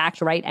the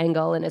exact right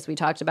angle. And as we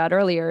talked about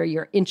earlier,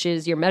 your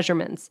inches, your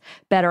measurements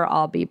better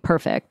all be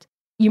perfect.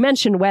 You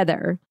mentioned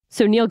weather.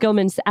 So Neil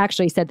Gilman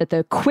actually said that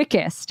the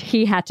quickest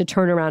he had to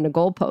turn around a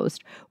goalpost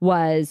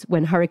was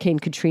when Hurricane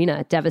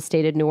Katrina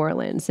devastated New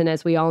Orleans. And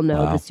as we all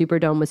know, the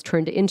Superdome was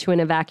turned into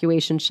an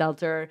evacuation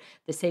shelter.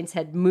 The Saints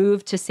had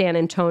moved to San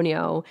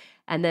Antonio.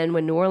 And then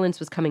when New Orleans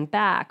was coming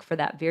back for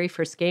that very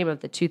first game of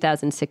the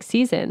 2006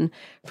 season,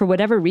 for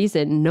whatever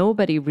reason,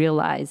 nobody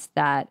realized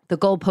that the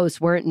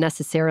goalposts weren't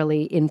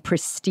necessarily in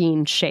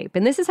pristine shape.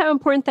 And this is how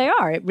important they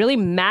are. It really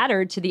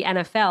mattered to the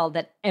NFL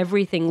that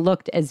everything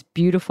looked as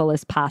beautiful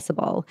as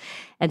possible.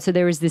 And so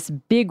there was this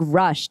big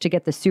rush to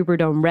get the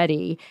Superdome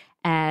ready.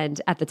 And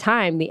at the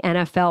time, the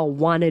NFL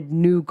wanted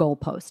new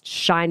goalposts,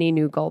 shiny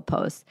new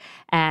goalposts.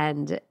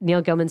 And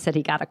Neil Gilman said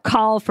he got a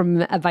call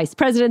from a vice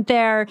president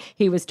there.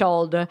 He was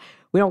told,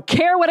 we don't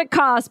care what it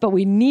costs, but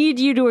we need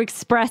you to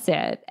express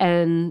it.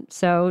 And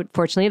so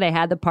fortunately, they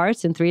had the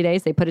parts. In 3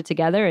 days, they put it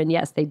together. And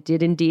yes, they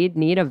did indeed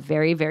need a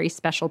very, very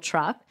special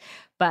truck.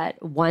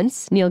 But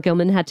once Neil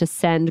Gilman had to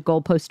send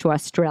goalposts to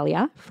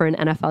Australia for an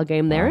NFL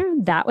game there,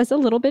 that was a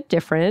little bit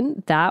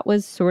different. That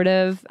was sort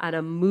of on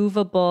a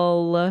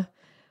movable...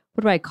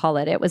 what do I call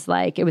it? It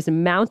was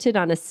mounted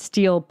on a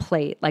steel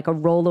plate, like a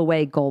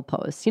roll-away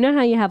goalpost. You know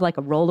how you have like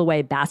a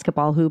roll-away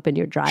basketball hoop in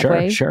your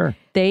driveway? Sure.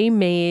 They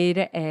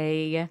made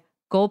a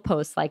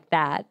goalpost like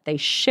that. They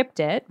shipped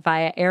it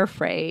via air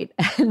freight.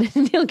 And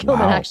Neil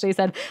Gilman actually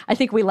said, I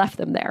think we left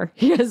them there.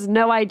 He has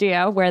no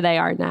idea where they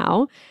are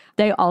now.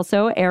 They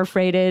also air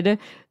freighted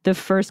the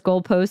first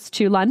goalpost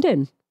to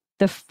London.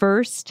 The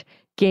first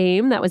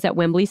game that was at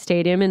Wembley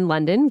Stadium in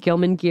London,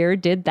 Gilman Gear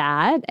did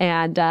that.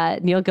 And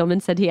Neil Gilman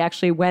said he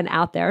actually went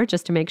out there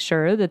just to make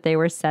sure that they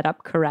were set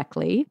up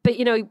correctly. But,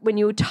 when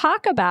you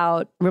talk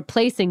about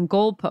replacing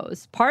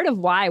goalposts, part of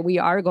why we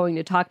are going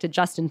to talk to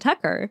Justin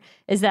Tucker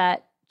is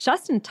that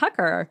Justin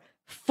Tucker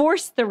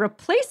forced the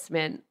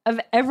replacement of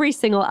every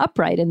single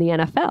upright in the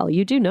NFL.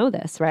 You do know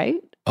this, right?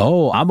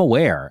 Oh, I'm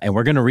aware. And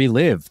we're going to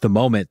relive the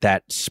moment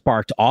that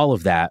sparked all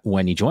of that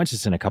when he joins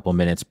us in a couple of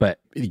minutes. But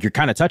you're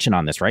kind of touching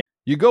on this, right?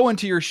 You go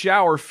into your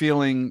shower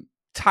feeling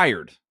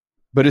tired,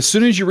 but as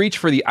soon as you reach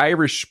for the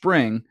Irish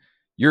Spring,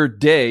 your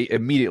day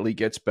immediately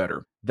gets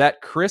better.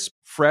 That crisp,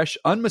 fresh,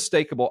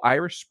 unmistakable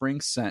Irish Spring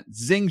scent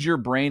zings your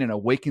brain and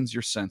awakens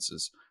your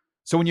senses.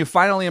 So when you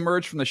finally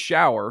emerge from the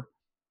shower,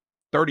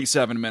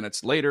 37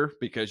 minutes later,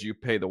 because you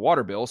pay the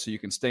water bill so you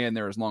can stay in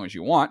there as long as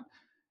you want,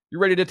 you're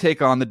ready to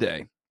take on the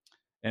day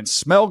and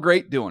smell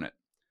great doing it.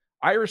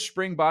 Irish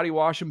Spring Body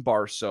Wash and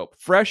Bar Soap.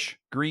 Fresh,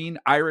 green,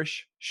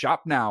 Irish.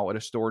 Shop now at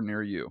a store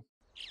near you.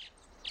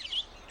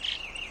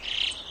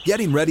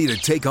 Getting ready to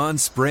take on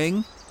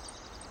spring?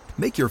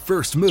 Make your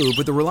first move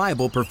with the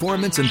reliable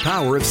performance and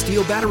power of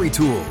Steel battery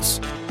tools.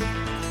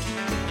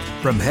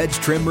 From hedge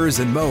trimmers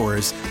and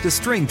mowers to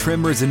string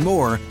trimmers and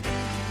more,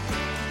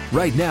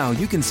 right now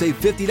you can save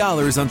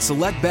 $50 on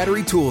select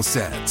battery tool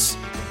sets.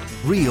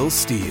 Real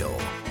STIHL.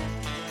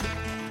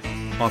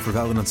 Offer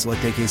valid on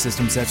select AK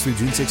system sets through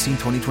June 16,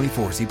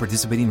 2024. See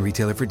participating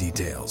retailer for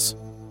details.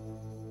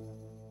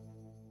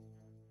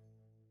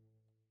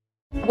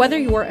 Whether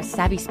you're a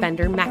savvy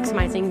spender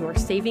maximizing your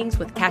savings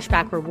with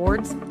cashback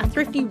rewards, a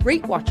thrifty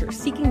rate watcher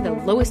seeking the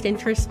lowest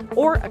interest,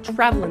 or a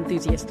travel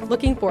enthusiast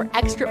looking for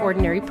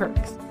extraordinary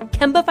perks,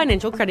 Kemba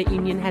Financial Credit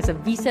Union has a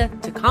visa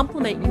to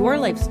complement your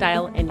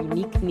lifestyle and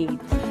unique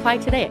needs. Apply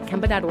today at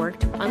Kemba.org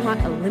to unlock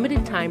a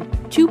limited time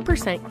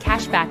 2%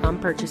 cash back on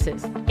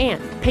purchases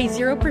and pay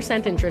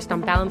 0% interest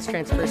on balance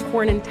transfers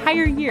for an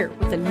entire year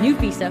with a new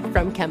visa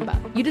from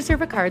Kemba. You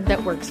deserve a card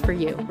that works for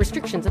you.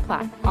 Restrictions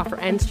apply. Offer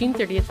ends June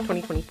 30th,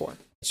 2024.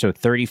 So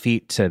 30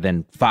 feet to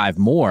then 5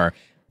 more.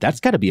 That's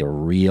got to be a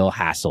real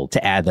hassle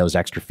to add those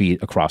extra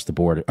feet across the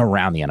board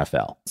around the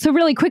NFL. So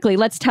really quickly,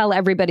 let's tell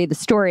everybody the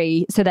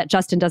story so that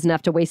Justin doesn't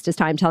have to waste his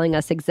time telling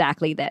us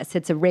exactly this.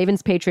 It's a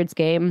Ravens-Patriots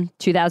game,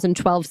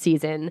 2012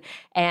 season,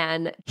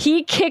 and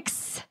he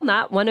kicks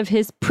not one of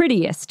his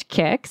prettiest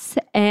kicks,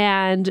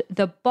 and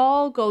the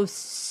ball goes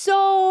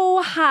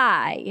so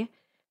high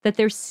that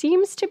there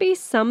seems to be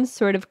some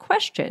sort of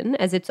question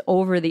as it's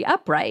over the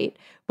upright,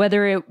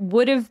 whether it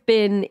would have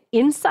been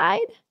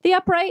inside the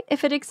upright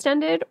if it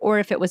extended or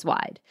if it was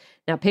wide.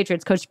 Now,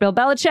 Patriots coach Bill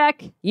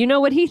Belichick, you know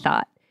what he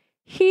thought.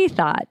 He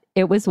thought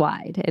it was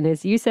wide. And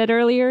as you said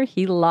earlier,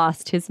 he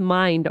lost his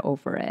mind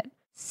over it.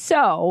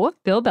 So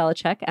Bill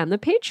Belichick and the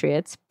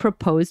Patriots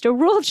proposed a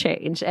rule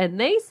change. And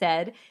they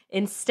said,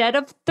 instead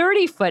of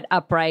 30-foot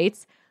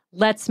uprights,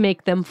 let's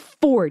make them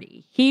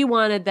 40. He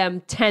wanted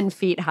them 10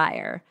 feet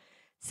higher.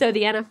 So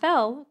the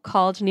NFL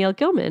called Neil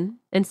Gilman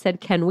and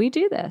said, can we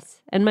do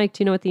this? And Mike,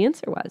 do you know what the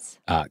answer was?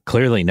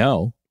 Clearly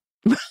no.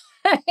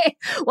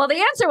 Well, the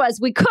answer was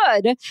we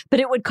could, but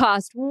it would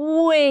cost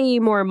way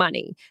more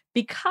money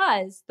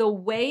because the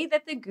way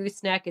that the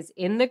gooseneck is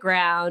in the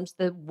ground,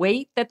 the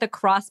weight that the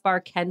crossbar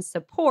can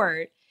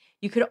support,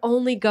 you could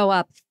only go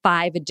up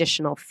 5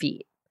 additional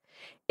feet.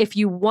 If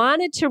you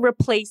wanted to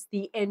replace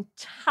the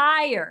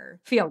entire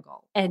field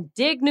goal and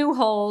dig new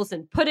holes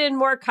and put in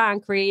more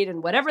concrete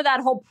and whatever that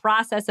whole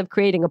process of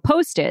creating a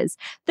post is,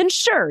 then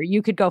sure,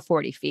 you could go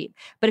 40 feet.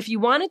 But if you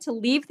wanted to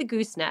leave the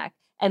gooseneck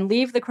and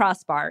leave the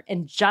crossbar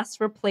and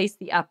just replace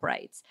the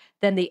uprights,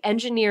 then the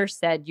engineer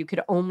said you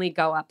could only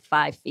go up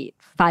 5 feet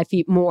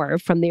more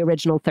from the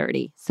original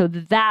 30. So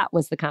that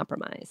was the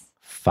compromise.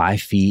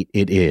 5 feet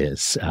it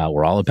is.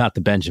 We're all about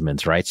the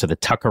Benjamins, right? So the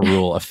Tucker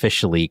rule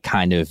officially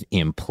kind of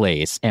in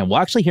place. And we'll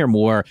actually hear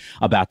more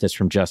about this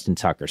from Justin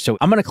Tucker. So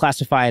I'm going to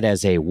classify it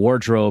as a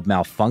wardrobe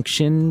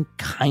malfunction,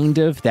 kind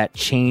of, that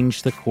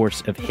changed the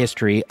course of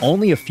history.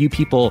 Only a few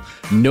people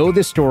know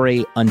this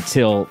story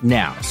until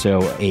now.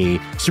 So a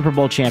Super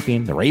Bowl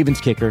champion, the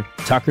Ravens kicker,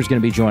 Tucker's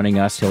going to be joining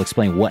us. He'll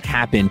explain what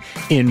happened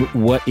in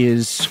what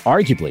is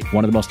arguably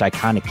one of the most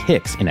iconic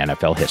kicks in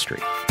NFL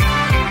history.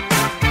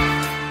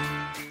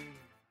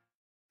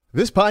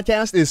 This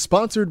podcast is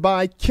sponsored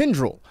by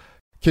Kyndryl.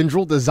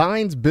 Kyndryl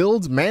designs,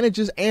 builds,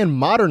 manages, and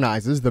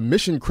modernizes the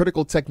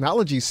mission-critical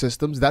technology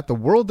systems that the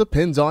world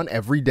depends on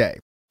every day.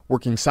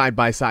 Working side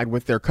by side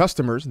with their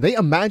customers, they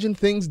imagine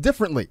things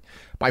differently.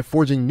 By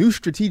forging new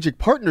strategic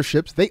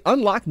partnerships, they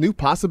unlock new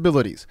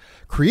possibilities,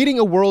 creating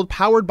a world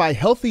powered by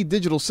healthy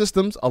digital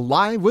systems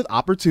alive with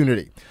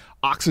opportunity,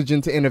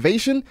 oxygen to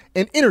innovation,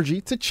 and energy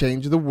to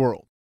change the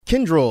world.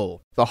 Kyndryl,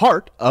 the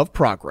heart of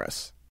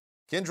progress.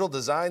 Kyndryl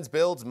designs,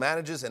 builds,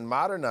 manages, and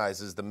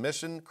modernizes the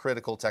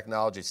mission-critical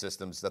technology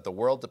systems that the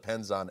world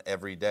depends on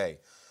every day.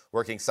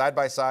 Working side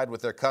by side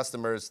with their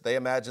customers, they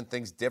imagine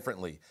things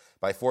differently.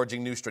 By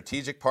forging new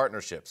strategic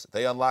partnerships,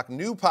 they unlock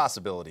new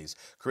possibilities,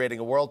 creating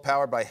a world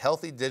powered by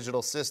healthy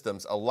digital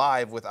systems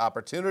alive with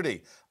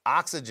opportunity,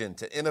 oxygen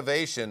to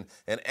innovation,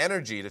 and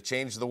energy to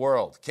change the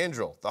world.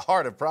 Kyndryl, the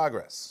heart of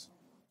progress.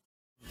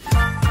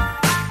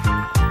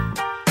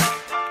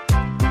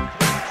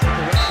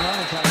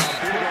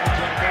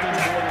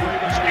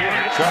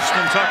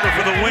 Justin Tucker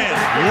for the win.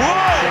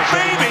 Whoa,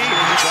 baby!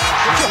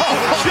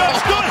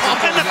 Just good.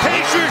 And the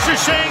Patriots are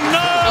saying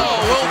no.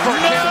 Oh, Wilfork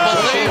can't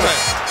believe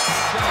it.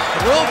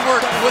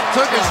 Wilfork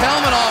took his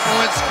helmet off and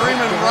went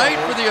screaming right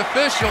for the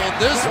official.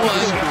 This one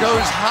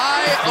goes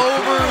high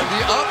over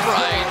the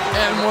upright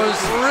and was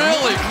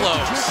really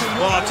close.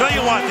 Well, I'll tell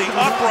you what, the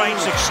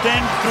uprights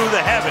extend through the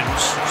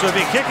heavens. So if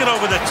you kick it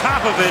over the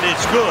top of it,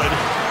 it's good.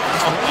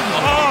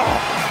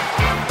 Oh!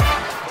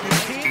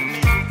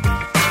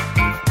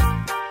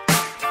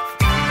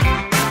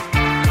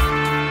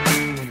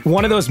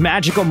 One of those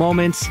magical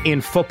moments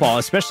in football,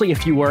 especially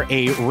if you were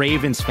a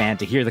Ravens fan,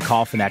 to hear the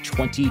call from that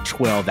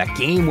 2012, that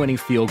game-winning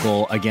field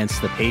goal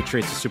against the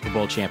Patriots, the Super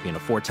Bowl champion, a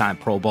 4-time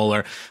Pro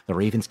Bowler, the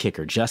Ravens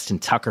kicker, Justin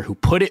Tucker, who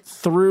put it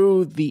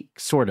through the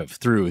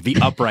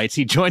uprights.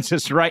 He joins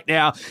us right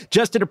now.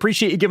 Justin,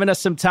 appreciate you giving us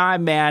some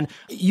time, man.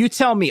 You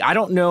tell me, I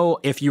don't know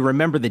if you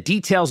remember the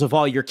details of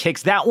all your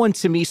kicks. That one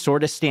to me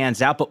sort of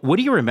stands out, but what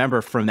do you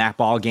remember from that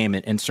ball game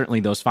and certainly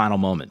those final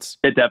moments?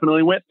 It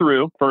definitely went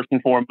through, first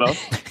and foremost.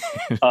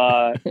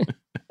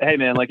 Hey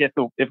man, like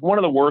if one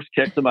of the worst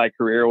kicks of my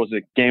career was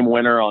a game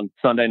winner on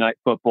Sunday Night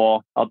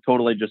Football, I'll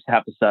totally just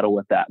have to settle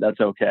with that. That's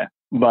okay.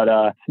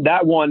 But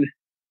that one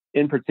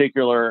in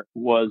particular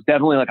was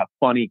definitely like a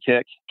funny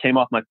kick. Came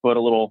off my foot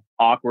a little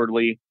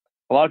awkwardly.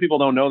 A lot of people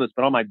don't know this,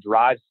 but on my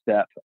drive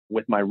step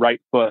with my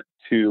right foot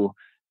to,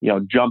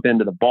 jump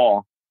into the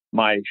ball,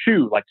 my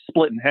shoe like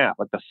split in half,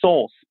 like the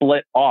sole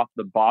split off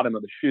the bottom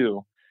of the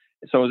shoe.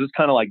 So it was just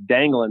kind of like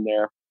dangling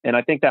there. And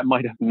I think that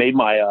might have made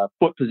my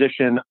foot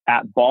position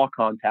at ball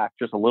contact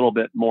just a little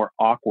bit more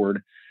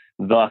awkward,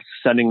 thus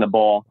sending the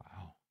ball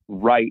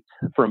right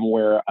from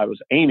where I was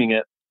aiming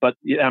it. But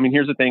I mean,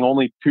 here's the thing.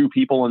 Only 2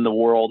 people in the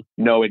world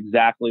know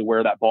exactly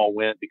where that ball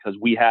went because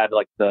we had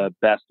like the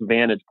best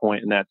vantage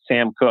point, and that's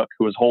Sam Cook,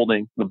 who was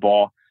holding the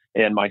ball,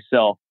 and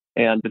myself.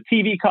 And the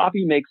TV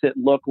copy makes it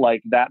look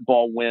like that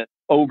ball went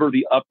over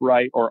the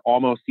upright or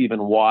almost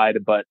even wide.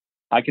 But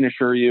I can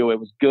assure you it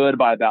was good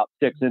by about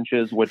 6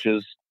 inches, which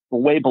is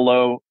way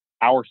below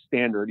our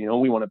standard.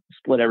 We want to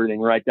split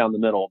everything right down the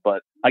middle,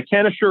 but I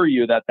can assure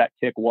you that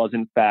kick was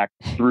in fact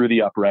through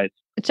the uprights.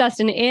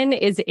 Justin, in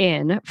is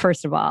in,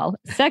 first of all.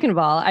 Second of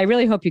all, I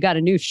really hope you got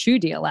a new shoe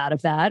deal out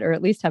of that, or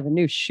at least have a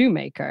new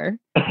shoemaker.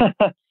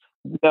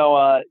 No,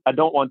 I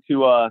don't want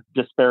to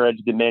disparage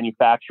the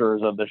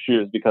manufacturers of the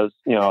shoes because,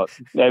 it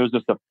was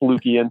just a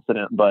fluky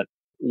incident, but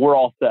we're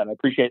all set. I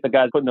appreciate the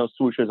guys putting those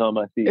swooshes on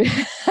my feet.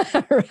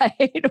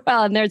 Right.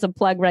 Well, and there's a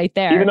plug right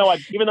there. Even though I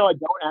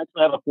don't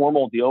actually have a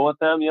formal deal with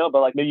them,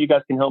 but like maybe you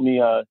guys can help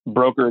me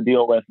broker a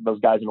deal with those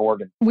guys in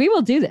Oregon. We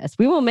will do this.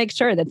 We will make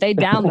sure that they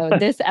download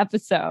this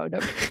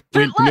episode.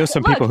 We know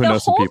some people who know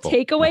some people.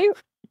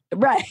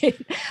 Right.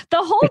 The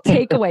whole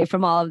takeaway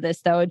from all of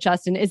this, though,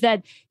 Justin, is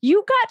that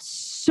you got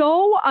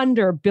so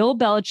under Bill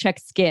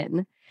Belichick's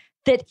skin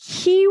that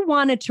he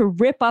wanted to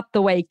rip up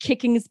the way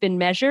kicking has been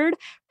measured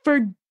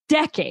for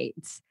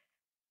decades.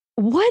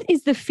 What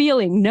is the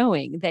feeling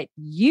knowing that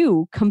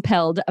you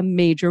compelled a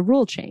major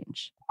rule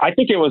change? I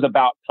think it was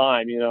about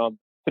time,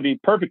 to be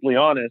perfectly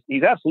honest.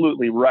 He's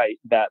absolutely right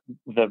that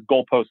the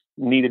goalposts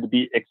needed to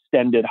be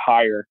extended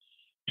higher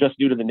just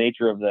due to the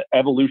nature of the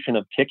evolution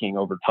of kicking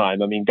over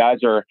time. I mean, guys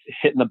are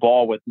hitting the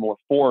ball with more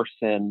force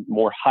and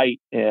more height,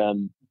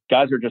 and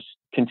guys are just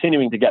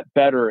continuing to get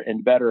better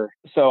and better.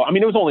 So, I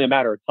mean, it was only a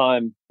matter of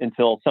time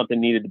until something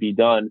needed to be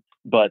done.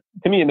 But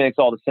to me, it makes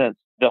all the sense.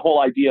 The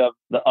whole idea of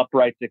the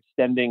uprights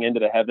extending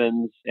into the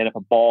heavens, and if a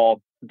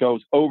ball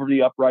goes over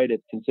the upright,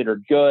 it's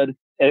considered good.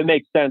 And it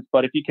makes sense,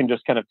 but if you can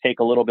just kind of take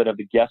a little bit of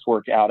the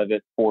guesswork out of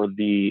it for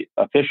the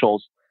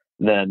officials,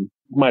 then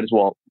might as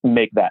well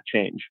make that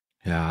change.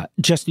 Yeah.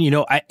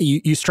 Justin,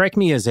 you strike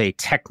me as a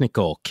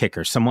technical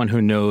kicker, someone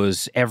who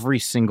knows every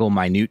single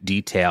minute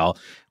detail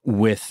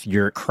with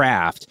your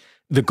craft.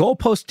 The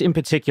goalpost in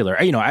particular,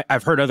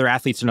 I've heard other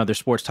athletes in other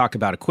sports talk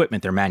about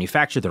equipment. They're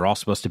manufactured. They're all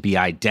supposed to be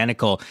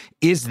identical.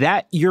 Is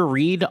that your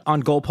read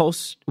on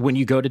goalposts when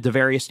you go to the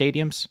various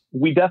stadiums?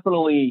 We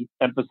definitely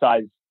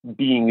emphasize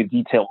being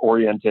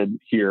detail-oriented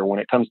here when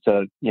it comes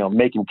to,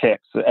 making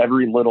kicks.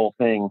 Every little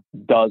thing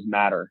does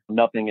matter.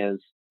 Nothing is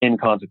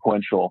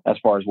inconsequential as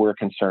far as we're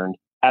concerned.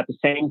 At the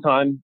same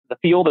time, the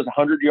field is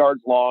 100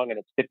 yards long and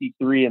it's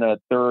 53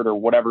 1/3 or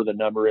whatever the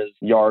number is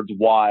yards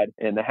wide.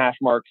 And the hash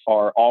marks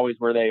are always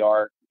where they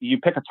are. You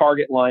pick a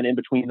target line in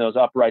between those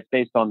uprights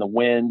based on the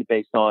wind,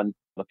 based on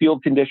the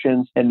field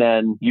conditions, and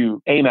then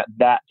you aim at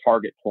that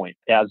target point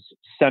as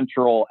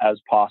central as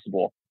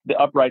possible. The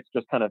uprights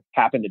just kind of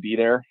happen to be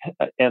there.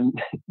 And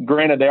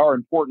granted, they are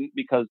important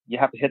because you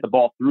have to hit the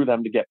ball through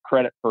them to get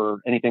credit for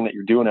anything that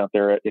you're doing out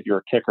there if you're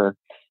a kicker.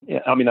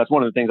 I mean, that's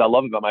one of the things I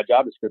love about my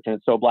job description.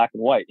 It's so black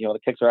and white. The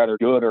kicks are either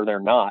good or they're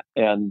not.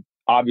 And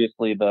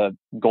obviously the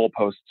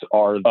goalposts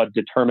are a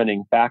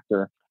determining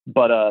factor.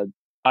 But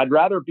I'd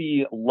rather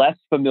be less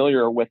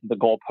familiar with the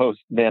goalpost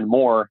than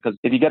more, because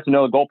if you get to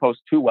know the goalpost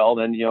too well,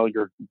 then,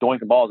 you're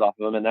doinking balls off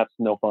of them, and that's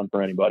no fun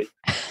for anybody.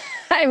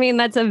 I mean,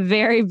 that's a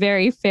very,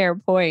 very fair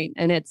point.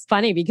 And it's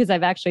funny because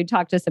I've actually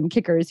talked to some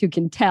kickers who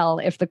can tell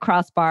if the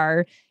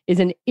crossbar is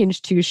an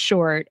inch too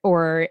short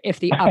or if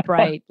the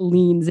upright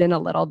leans in a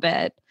little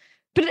bit.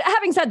 But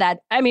having said that,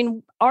 I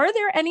mean, are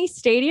there any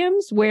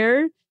stadiums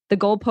where the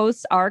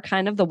goalposts are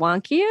kind of the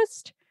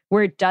wonkiest,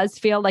 where it does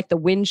feel like the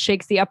wind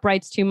shakes the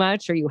uprights too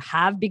much, or you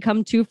have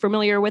become too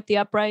familiar with the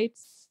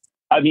uprights?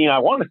 I mean, I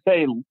want to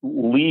say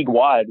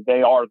league-wide,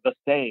 they are the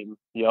same,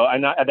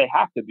 and they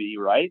have to be,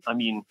 right? I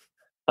mean,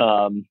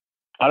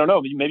 I don't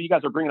know. Maybe you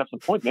guys are bringing up some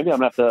points. Maybe I'm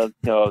going to have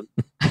to,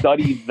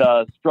 study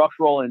the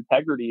structural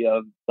integrity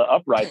of the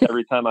uprights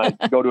every time I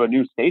go to a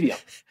new stadium.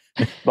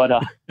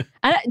 But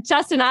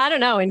Justin, I don't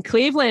know. In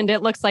Cleveland,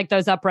 it looks like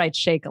those uprights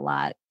shake a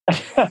lot.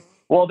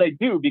 Well, they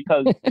do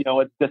because,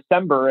 it's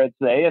December. It's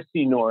the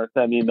AFC North.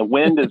 I mean, the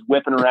wind is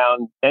whipping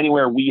around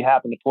anywhere we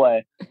happen to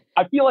play.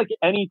 I feel like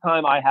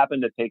anytime I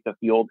happen to take the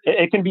field,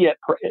 it can be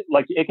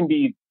it can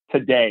be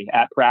today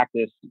at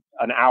practice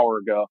an hour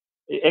ago.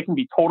 It can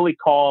be totally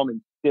calm and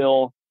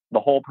still the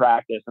whole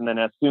practice. And then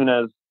as soon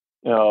as,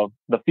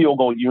 the field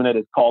goal unit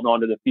is called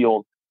onto the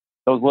field,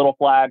 those little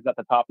flags at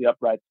the top of the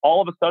uprights, all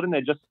of a sudden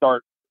they just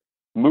start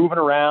moving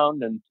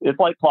around, and it's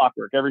like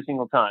clockwork every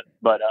single time.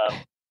 But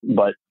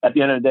at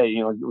the end of the day,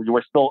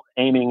 we're still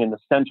aiming in the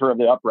center of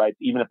the uprights,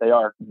 even if they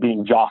are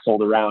being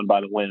jostled around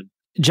by the wind.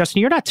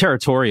 Justin, you're not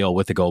territorial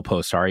with the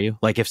goalpost, are you?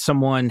 Like if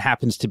someone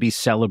happens to be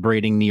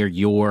celebrating near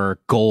your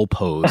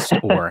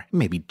goalpost or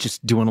maybe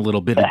just doing a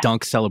little bit of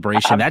dunk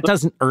celebration, that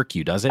doesn't irk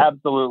you, does it?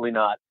 Absolutely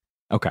not.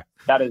 Okay.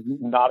 That is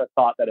not a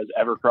thought that has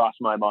ever crossed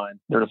my mind.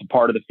 They're just a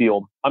part of the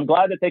field. I'm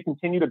glad that they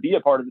continue to be a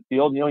part of the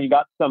field. You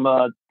got some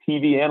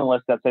TV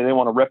analysts that say they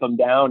want to rip them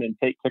down and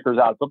take kickers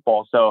out of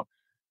football. So,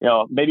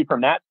 maybe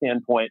from that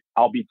standpoint,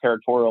 I'll be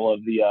territorial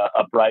of the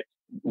uprights,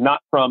 not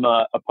from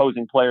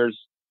opposing players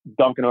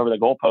dunking over the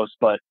goalposts,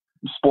 but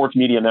sports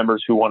media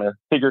members who want to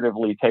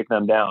figuratively take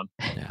them down.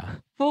 Yeah.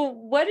 Well,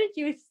 what did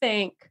you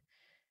think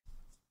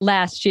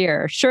last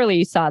year? Surely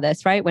you saw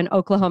this, right? When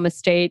Oklahoma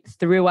State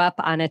threw up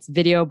on its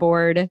video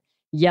board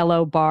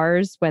yellow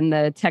bars when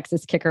the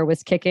Texas kicker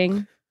was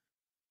kicking.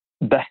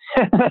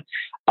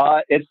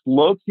 It's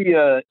low-key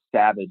a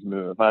savage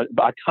move. I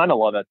kind of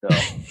love it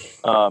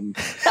though.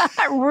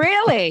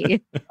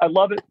 Really? I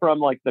love it from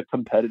the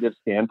competitive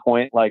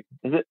standpoint.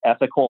 Is it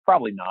ethical?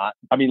 Probably not.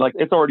 I mean,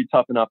 it's already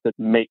tough enough to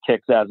make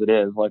kicks as it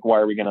is. Why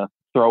are we going to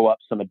throw up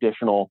some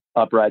additional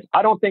uprights?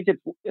 I don't think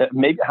it's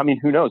maybe. I mean,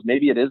 who knows?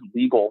 Maybe it is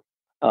legal.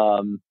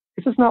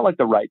 It's just not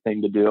the right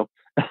thing to do.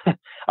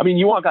 I mean,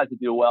 you want guys to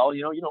do well.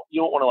 You don't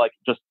want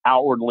to just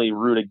outwardly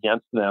root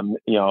against them.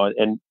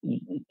 And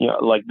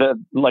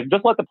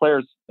just let the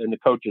players and the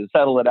coaches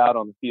settle it out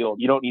on the field.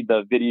 You don't need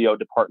the video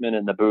department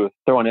in the booth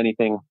throwing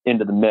anything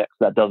into the mix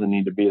that doesn't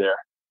need to be there.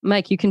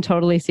 Mike, you can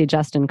totally see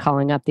Justin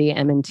calling up the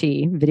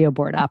M&T video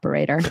board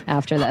operator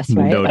after this,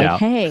 right? No doubt.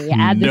 Hey,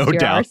 add this to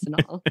your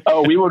arsenal.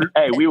 Oh, we would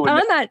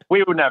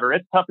never.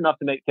 It's tough enough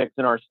to make kicks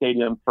in our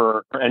stadium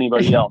for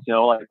anybody else.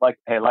 Like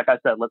I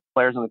said, let the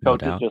players and the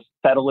coaches just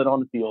settle it on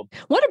the field.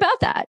 What about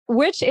that?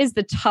 Which is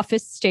the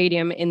toughest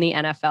stadium in the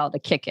NFL to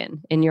kick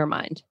in your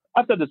mind?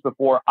 I've said this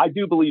before. I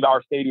do believe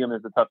our stadium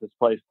is the toughest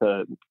place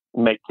to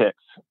make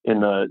kicks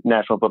in the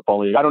National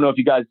Football League. I don't know if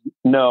you guys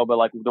know, but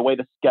the way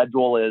the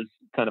schedule is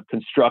kind of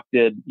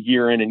constructed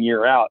year in and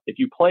year out, if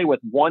you play with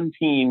one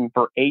team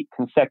for 8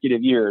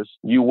 consecutive years,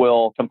 you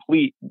will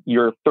complete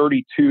your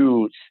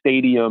 32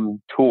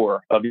 stadium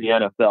tour of the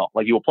NFL.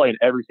 You will play in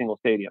every single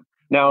stadium.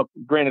 Now,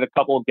 granted, a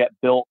couple get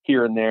built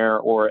here and there,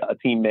 or a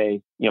team may,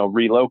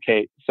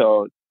 relocate.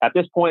 So at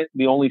this point,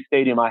 the only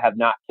stadium I have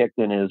not kicked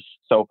in is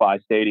SoFi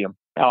Stadium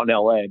out in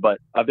LA, but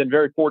I've been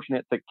very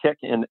fortunate to kick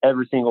in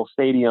every single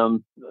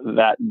stadium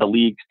that the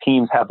league's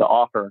teams have to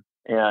offer.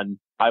 And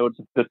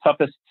the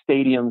toughest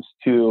stadiums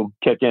to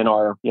kick in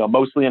are,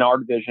 mostly in our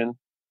division.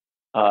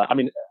 I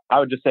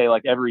would just say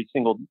every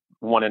single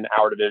one in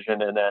our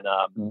division. And then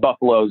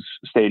Buffalo's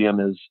stadium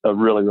is a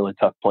really, really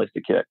tough place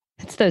to kick.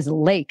 It's those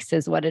lakes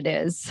is what it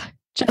is.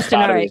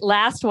 Justin, all right,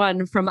 last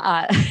one from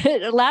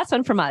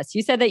us.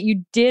 You said that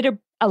you did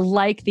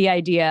like the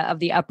idea of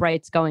the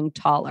uprights going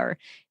taller.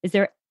 Is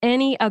there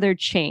any other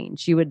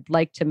change you would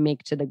like to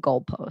make to the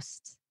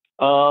goalposts?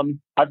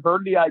 I've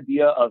heard the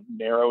idea of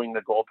narrowing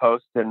the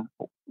goalposts, and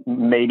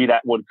maybe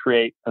that would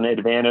create an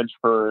advantage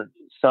for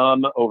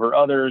some over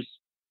others,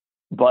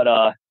 but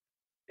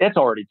it's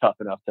already tough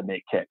enough to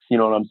make kicks. You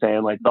know what I'm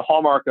saying? The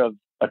hallmark of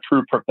a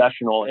true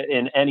professional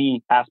in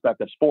any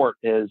aspect of sport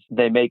is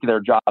they make their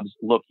jobs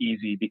look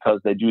easy because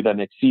they do them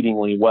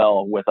exceedingly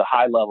well with a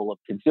high level of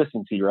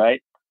consistency,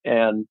 right?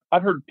 And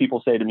I've heard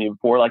people say to me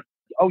before,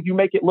 oh, you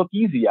make it look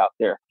easy out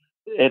there.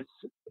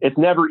 It's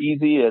never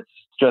easy. It's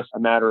just a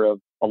matter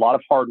of a lot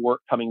of hard work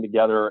coming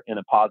together in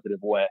a positive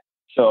way.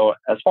 So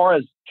as far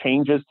as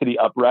changes to the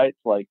uprights,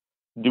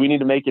 do we need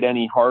to make it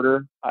any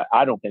harder?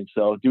 I don't think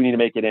so. Do we need to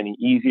make it any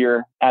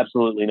easier?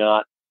 Absolutely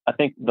not. I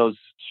think those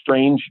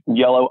strange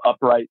yellow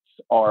uprights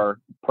are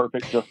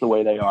perfect just the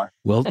way they are.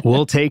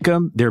 We'll take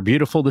them. They're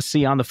beautiful to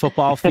see on the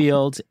football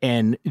field.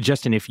 And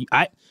Justin,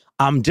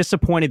 I'm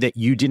disappointed that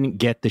you didn't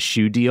get the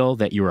shoe deal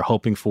that you were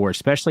hoping for,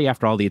 especially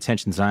after all the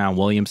attention Zion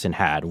Williamson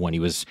had when he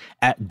was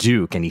at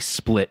Duke and he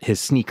split his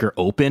sneaker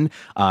open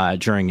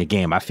during a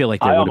game. I feel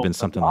like there would have been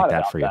something like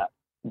that for you.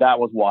 That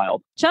was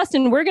wild.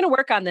 Justin, we're going to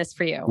work on this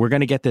for you. We're going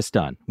to get this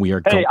done. We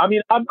are. Hey, I'm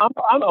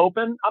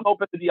open. I'm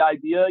open to the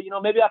idea.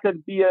 Maybe I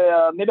could be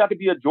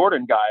a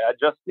Jordan guy.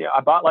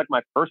 I bought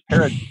my first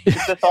pair of shoes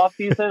this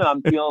offseason.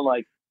 I'm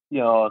feeling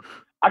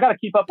I got to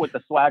keep up with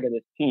the swag of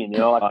this team.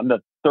 I'm the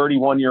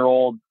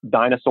 31-year-old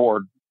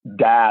dinosaur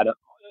dad.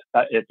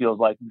 It feels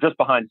like just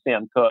behind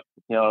Sam Cooke,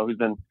 who's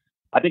been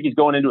I think he's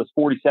going into his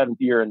 47th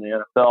year in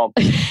the NFL.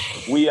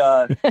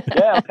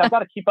 I've got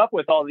to keep up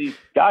with all these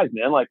guys,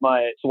 man. Like,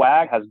 my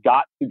swag has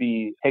got to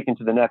be taken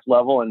to the next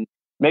level. And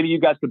maybe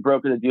you guys could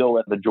broker the deal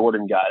with the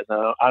Jordan guys.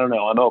 I don't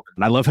know. I'm open.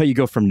 I love how you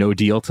go from no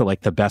deal to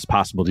like the best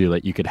possible deal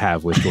that you could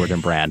have with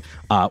Jordan Brand.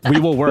 We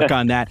will work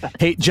on that.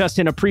 Hey,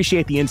 Justin,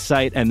 appreciate the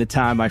insight and the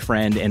time, my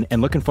friend,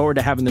 and looking forward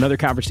to having another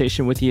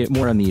conversation with you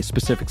more on the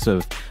specifics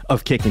of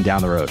kicking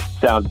down the road.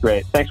 Sounds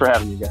great. Thanks for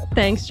having me, guys.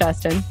 Thanks,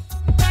 Justin.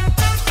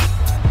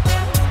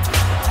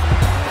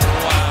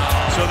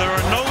 So there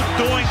are no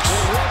doinks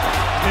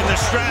in the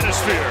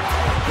stratosphere.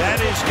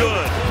 That is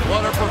good.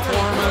 What a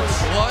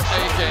performance. What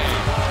a game.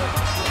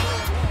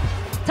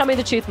 Tell me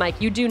the truth, Mike.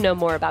 You do know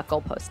more about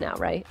goalposts now,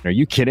 right? Are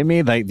you kidding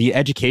me? Like, the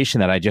education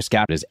that I just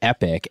got is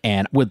epic,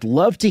 and would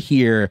love to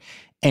hear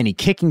any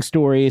kicking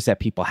stories that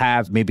people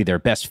have, maybe their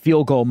best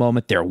field goal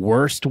moment, their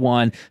worst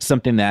one,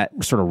 something that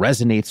sort of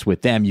resonates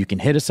with them. You can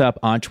hit us up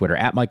on Twitter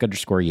at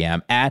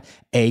Mike_Yam, at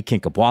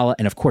 @Kinkhabwala,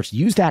 and of course,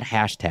 use that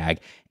hashtag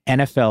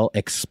NFL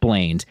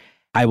Explained.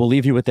 I will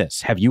leave you with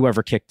this. Have you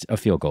ever kicked a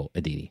field goal,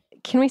 Aditi?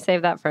 Can we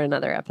save that for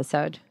another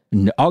episode?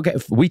 No, okay,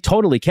 we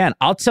totally can.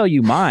 I'll tell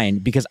you mine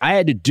because I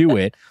had to do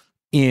it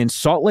in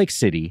Salt Lake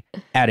City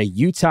at a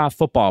Utah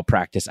football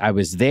practice. I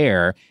was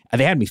there.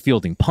 They had me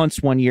fielding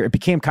punts one year. It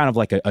became kind of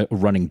like a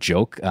running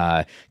joke.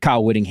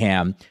 Kyle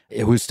Whittingham,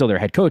 who's still their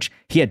head coach,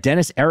 he had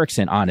Dennis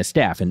Erickson on his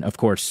staff. And of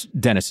course,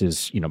 Dennis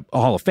is, a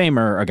Hall of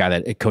Famer, a guy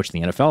that coached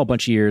in the NFL a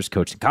bunch of years,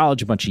 coached in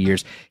college a bunch of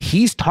years.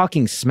 He's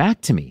talking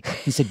smack to me.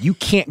 He said, "You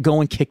can't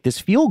go and kick this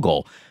field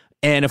goal."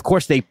 And of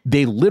course,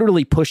 they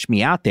literally pushed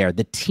me out there.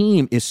 The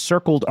team is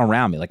circled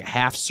around me, like a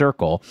half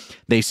circle.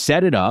 They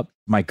set it up.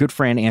 My good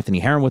friend Anthony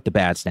Herron with the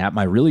bad snap,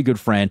 my really good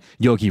friend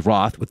Yogi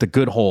Roth with the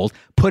good hold,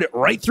 put it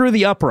right through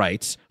the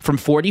uprights from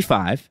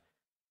 45.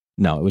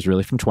 No, it was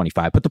really from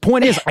 25. But the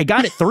point is, I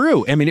got it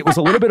through. I mean, it was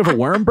a little bit of a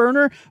worm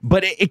burner,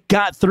 but it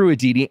got through,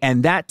 Aditi.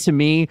 And that, to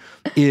me,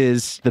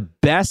 is the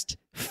best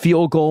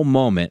field goal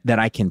moment that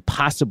I can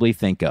possibly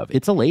think of.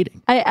 It's elating.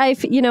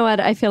 You know what?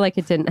 I feel like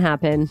it didn't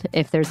happen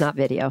if there's not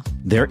video.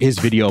 There is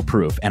video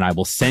proof, and I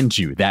will send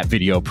you that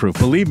video proof.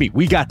 Believe me,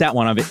 we got that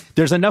one of it.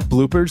 There's enough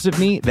bloopers of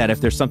me that if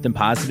there's something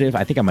positive,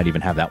 I think I might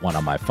even have that one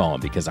on my phone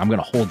because I'm going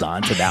to hold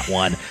on to that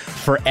one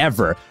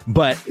forever.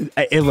 But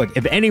look,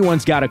 if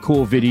anyone's got a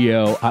cool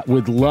video, I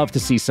would love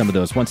to see some of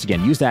those. Once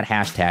again, use that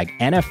hashtag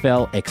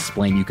NFL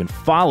Explain. You can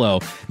follow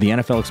the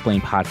NFL Explain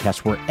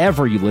podcast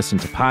wherever you listen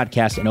to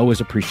podcasts, and always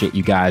appreciate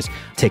you guys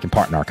taking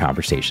part in our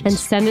conversations. And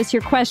send us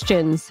your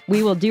questions.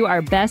 We will do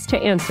our best to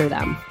answer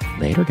them.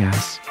 Later,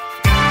 guys.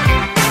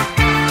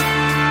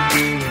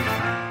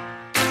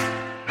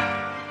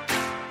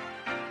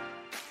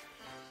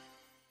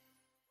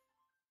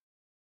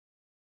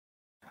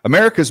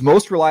 America's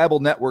most reliable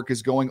network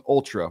is going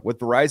ultra with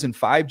Verizon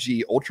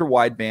 5G ultra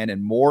wideband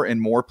in more and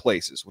more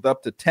places. With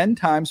up to 10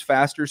 times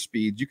faster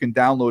speeds, you can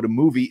download a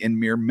movie in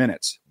mere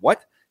minutes.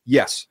 What?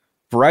 Yes,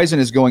 Verizon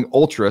is going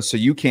ultra, so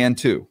you can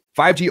too.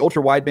 5G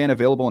ultra wideband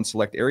available in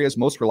select areas,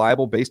 most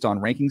reliable based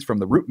on rankings from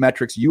the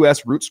RootMetrics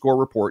U.S. Root Score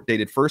report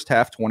dated first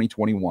half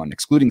 2021.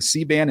 Excluding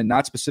C-band and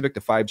not specific to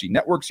 5G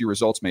networks, your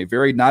results may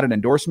vary. Not an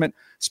endorsement.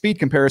 Speed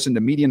comparison to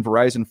median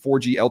Verizon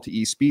 4G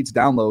LTE speeds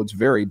downloads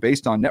vary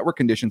based on network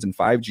conditions and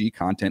 5G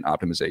content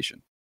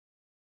optimization.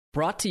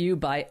 Brought to you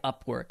by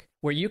Upwork,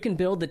 where you can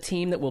build the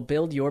team that will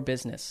build your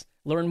business.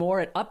 Learn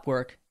more at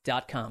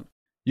Upwork.com.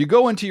 You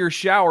go into your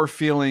shower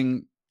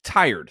feeling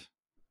tired,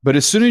 but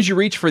as soon as you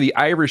reach for the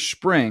Irish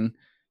Spring,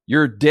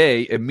 your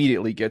day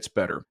immediately gets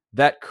better.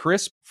 That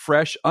crisp,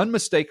 fresh,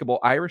 unmistakable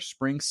Irish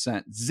Spring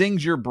scent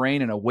zings your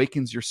brain and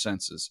awakens your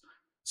senses.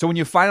 So when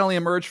you finally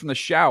emerge from the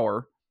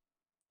shower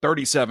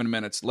 37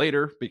 minutes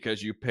later,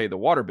 because you pay the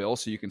water bill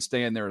so you can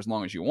stay in there as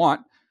long as you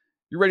want,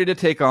 you're ready to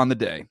take on the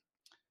day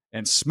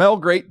and smell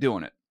great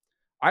doing it.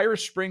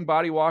 Irish Spring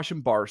Body Wash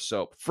and Bar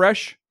Soap.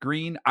 Fresh,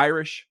 green,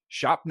 Irish.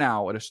 Shop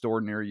now at a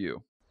store near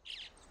you.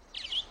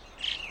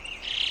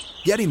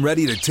 Getting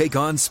ready to take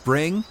on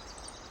spring?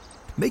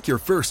 Make your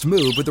first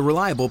move with the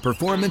reliable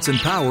performance and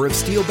power of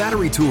Steel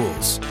battery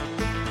tools.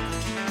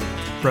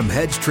 From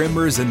hedge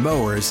trimmers and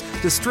mowers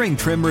to string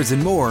trimmers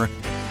and more,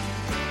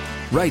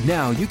 right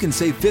now you can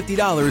save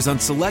 $50 on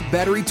select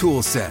battery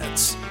tool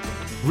sets.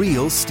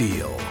 Real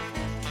Steel.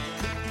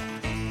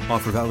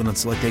 Offer valid on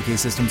select AK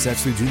system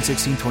sets through June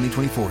 16,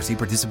 2024. See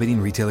participating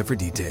retailer for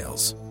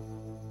details.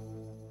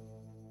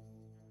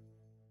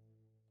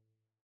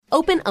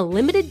 Open a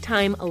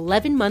limited-time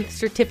 11-month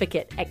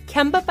certificate at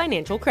Kemba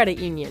Financial Credit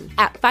Union.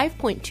 At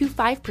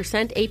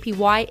 5.25%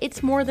 APY,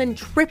 it's more than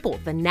triple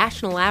the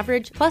national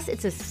average, plus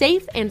it's a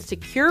safe and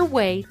secure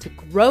way to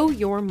grow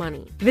your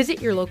money.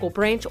 Visit your local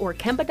branch or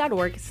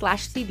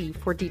kemba.org/cb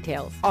for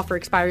details. Offer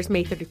expires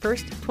May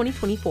 31st,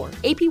 2024.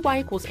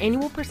 APY equals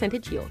annual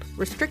percentage yield.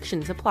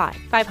 Restrictions apply.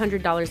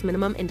 $500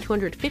 minimum and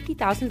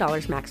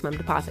 $250,000 maximum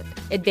deposit.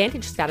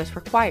 Advantage status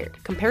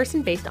required.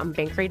 Comparison based on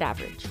bank rate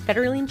average.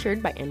 Federally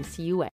insured by NCUA.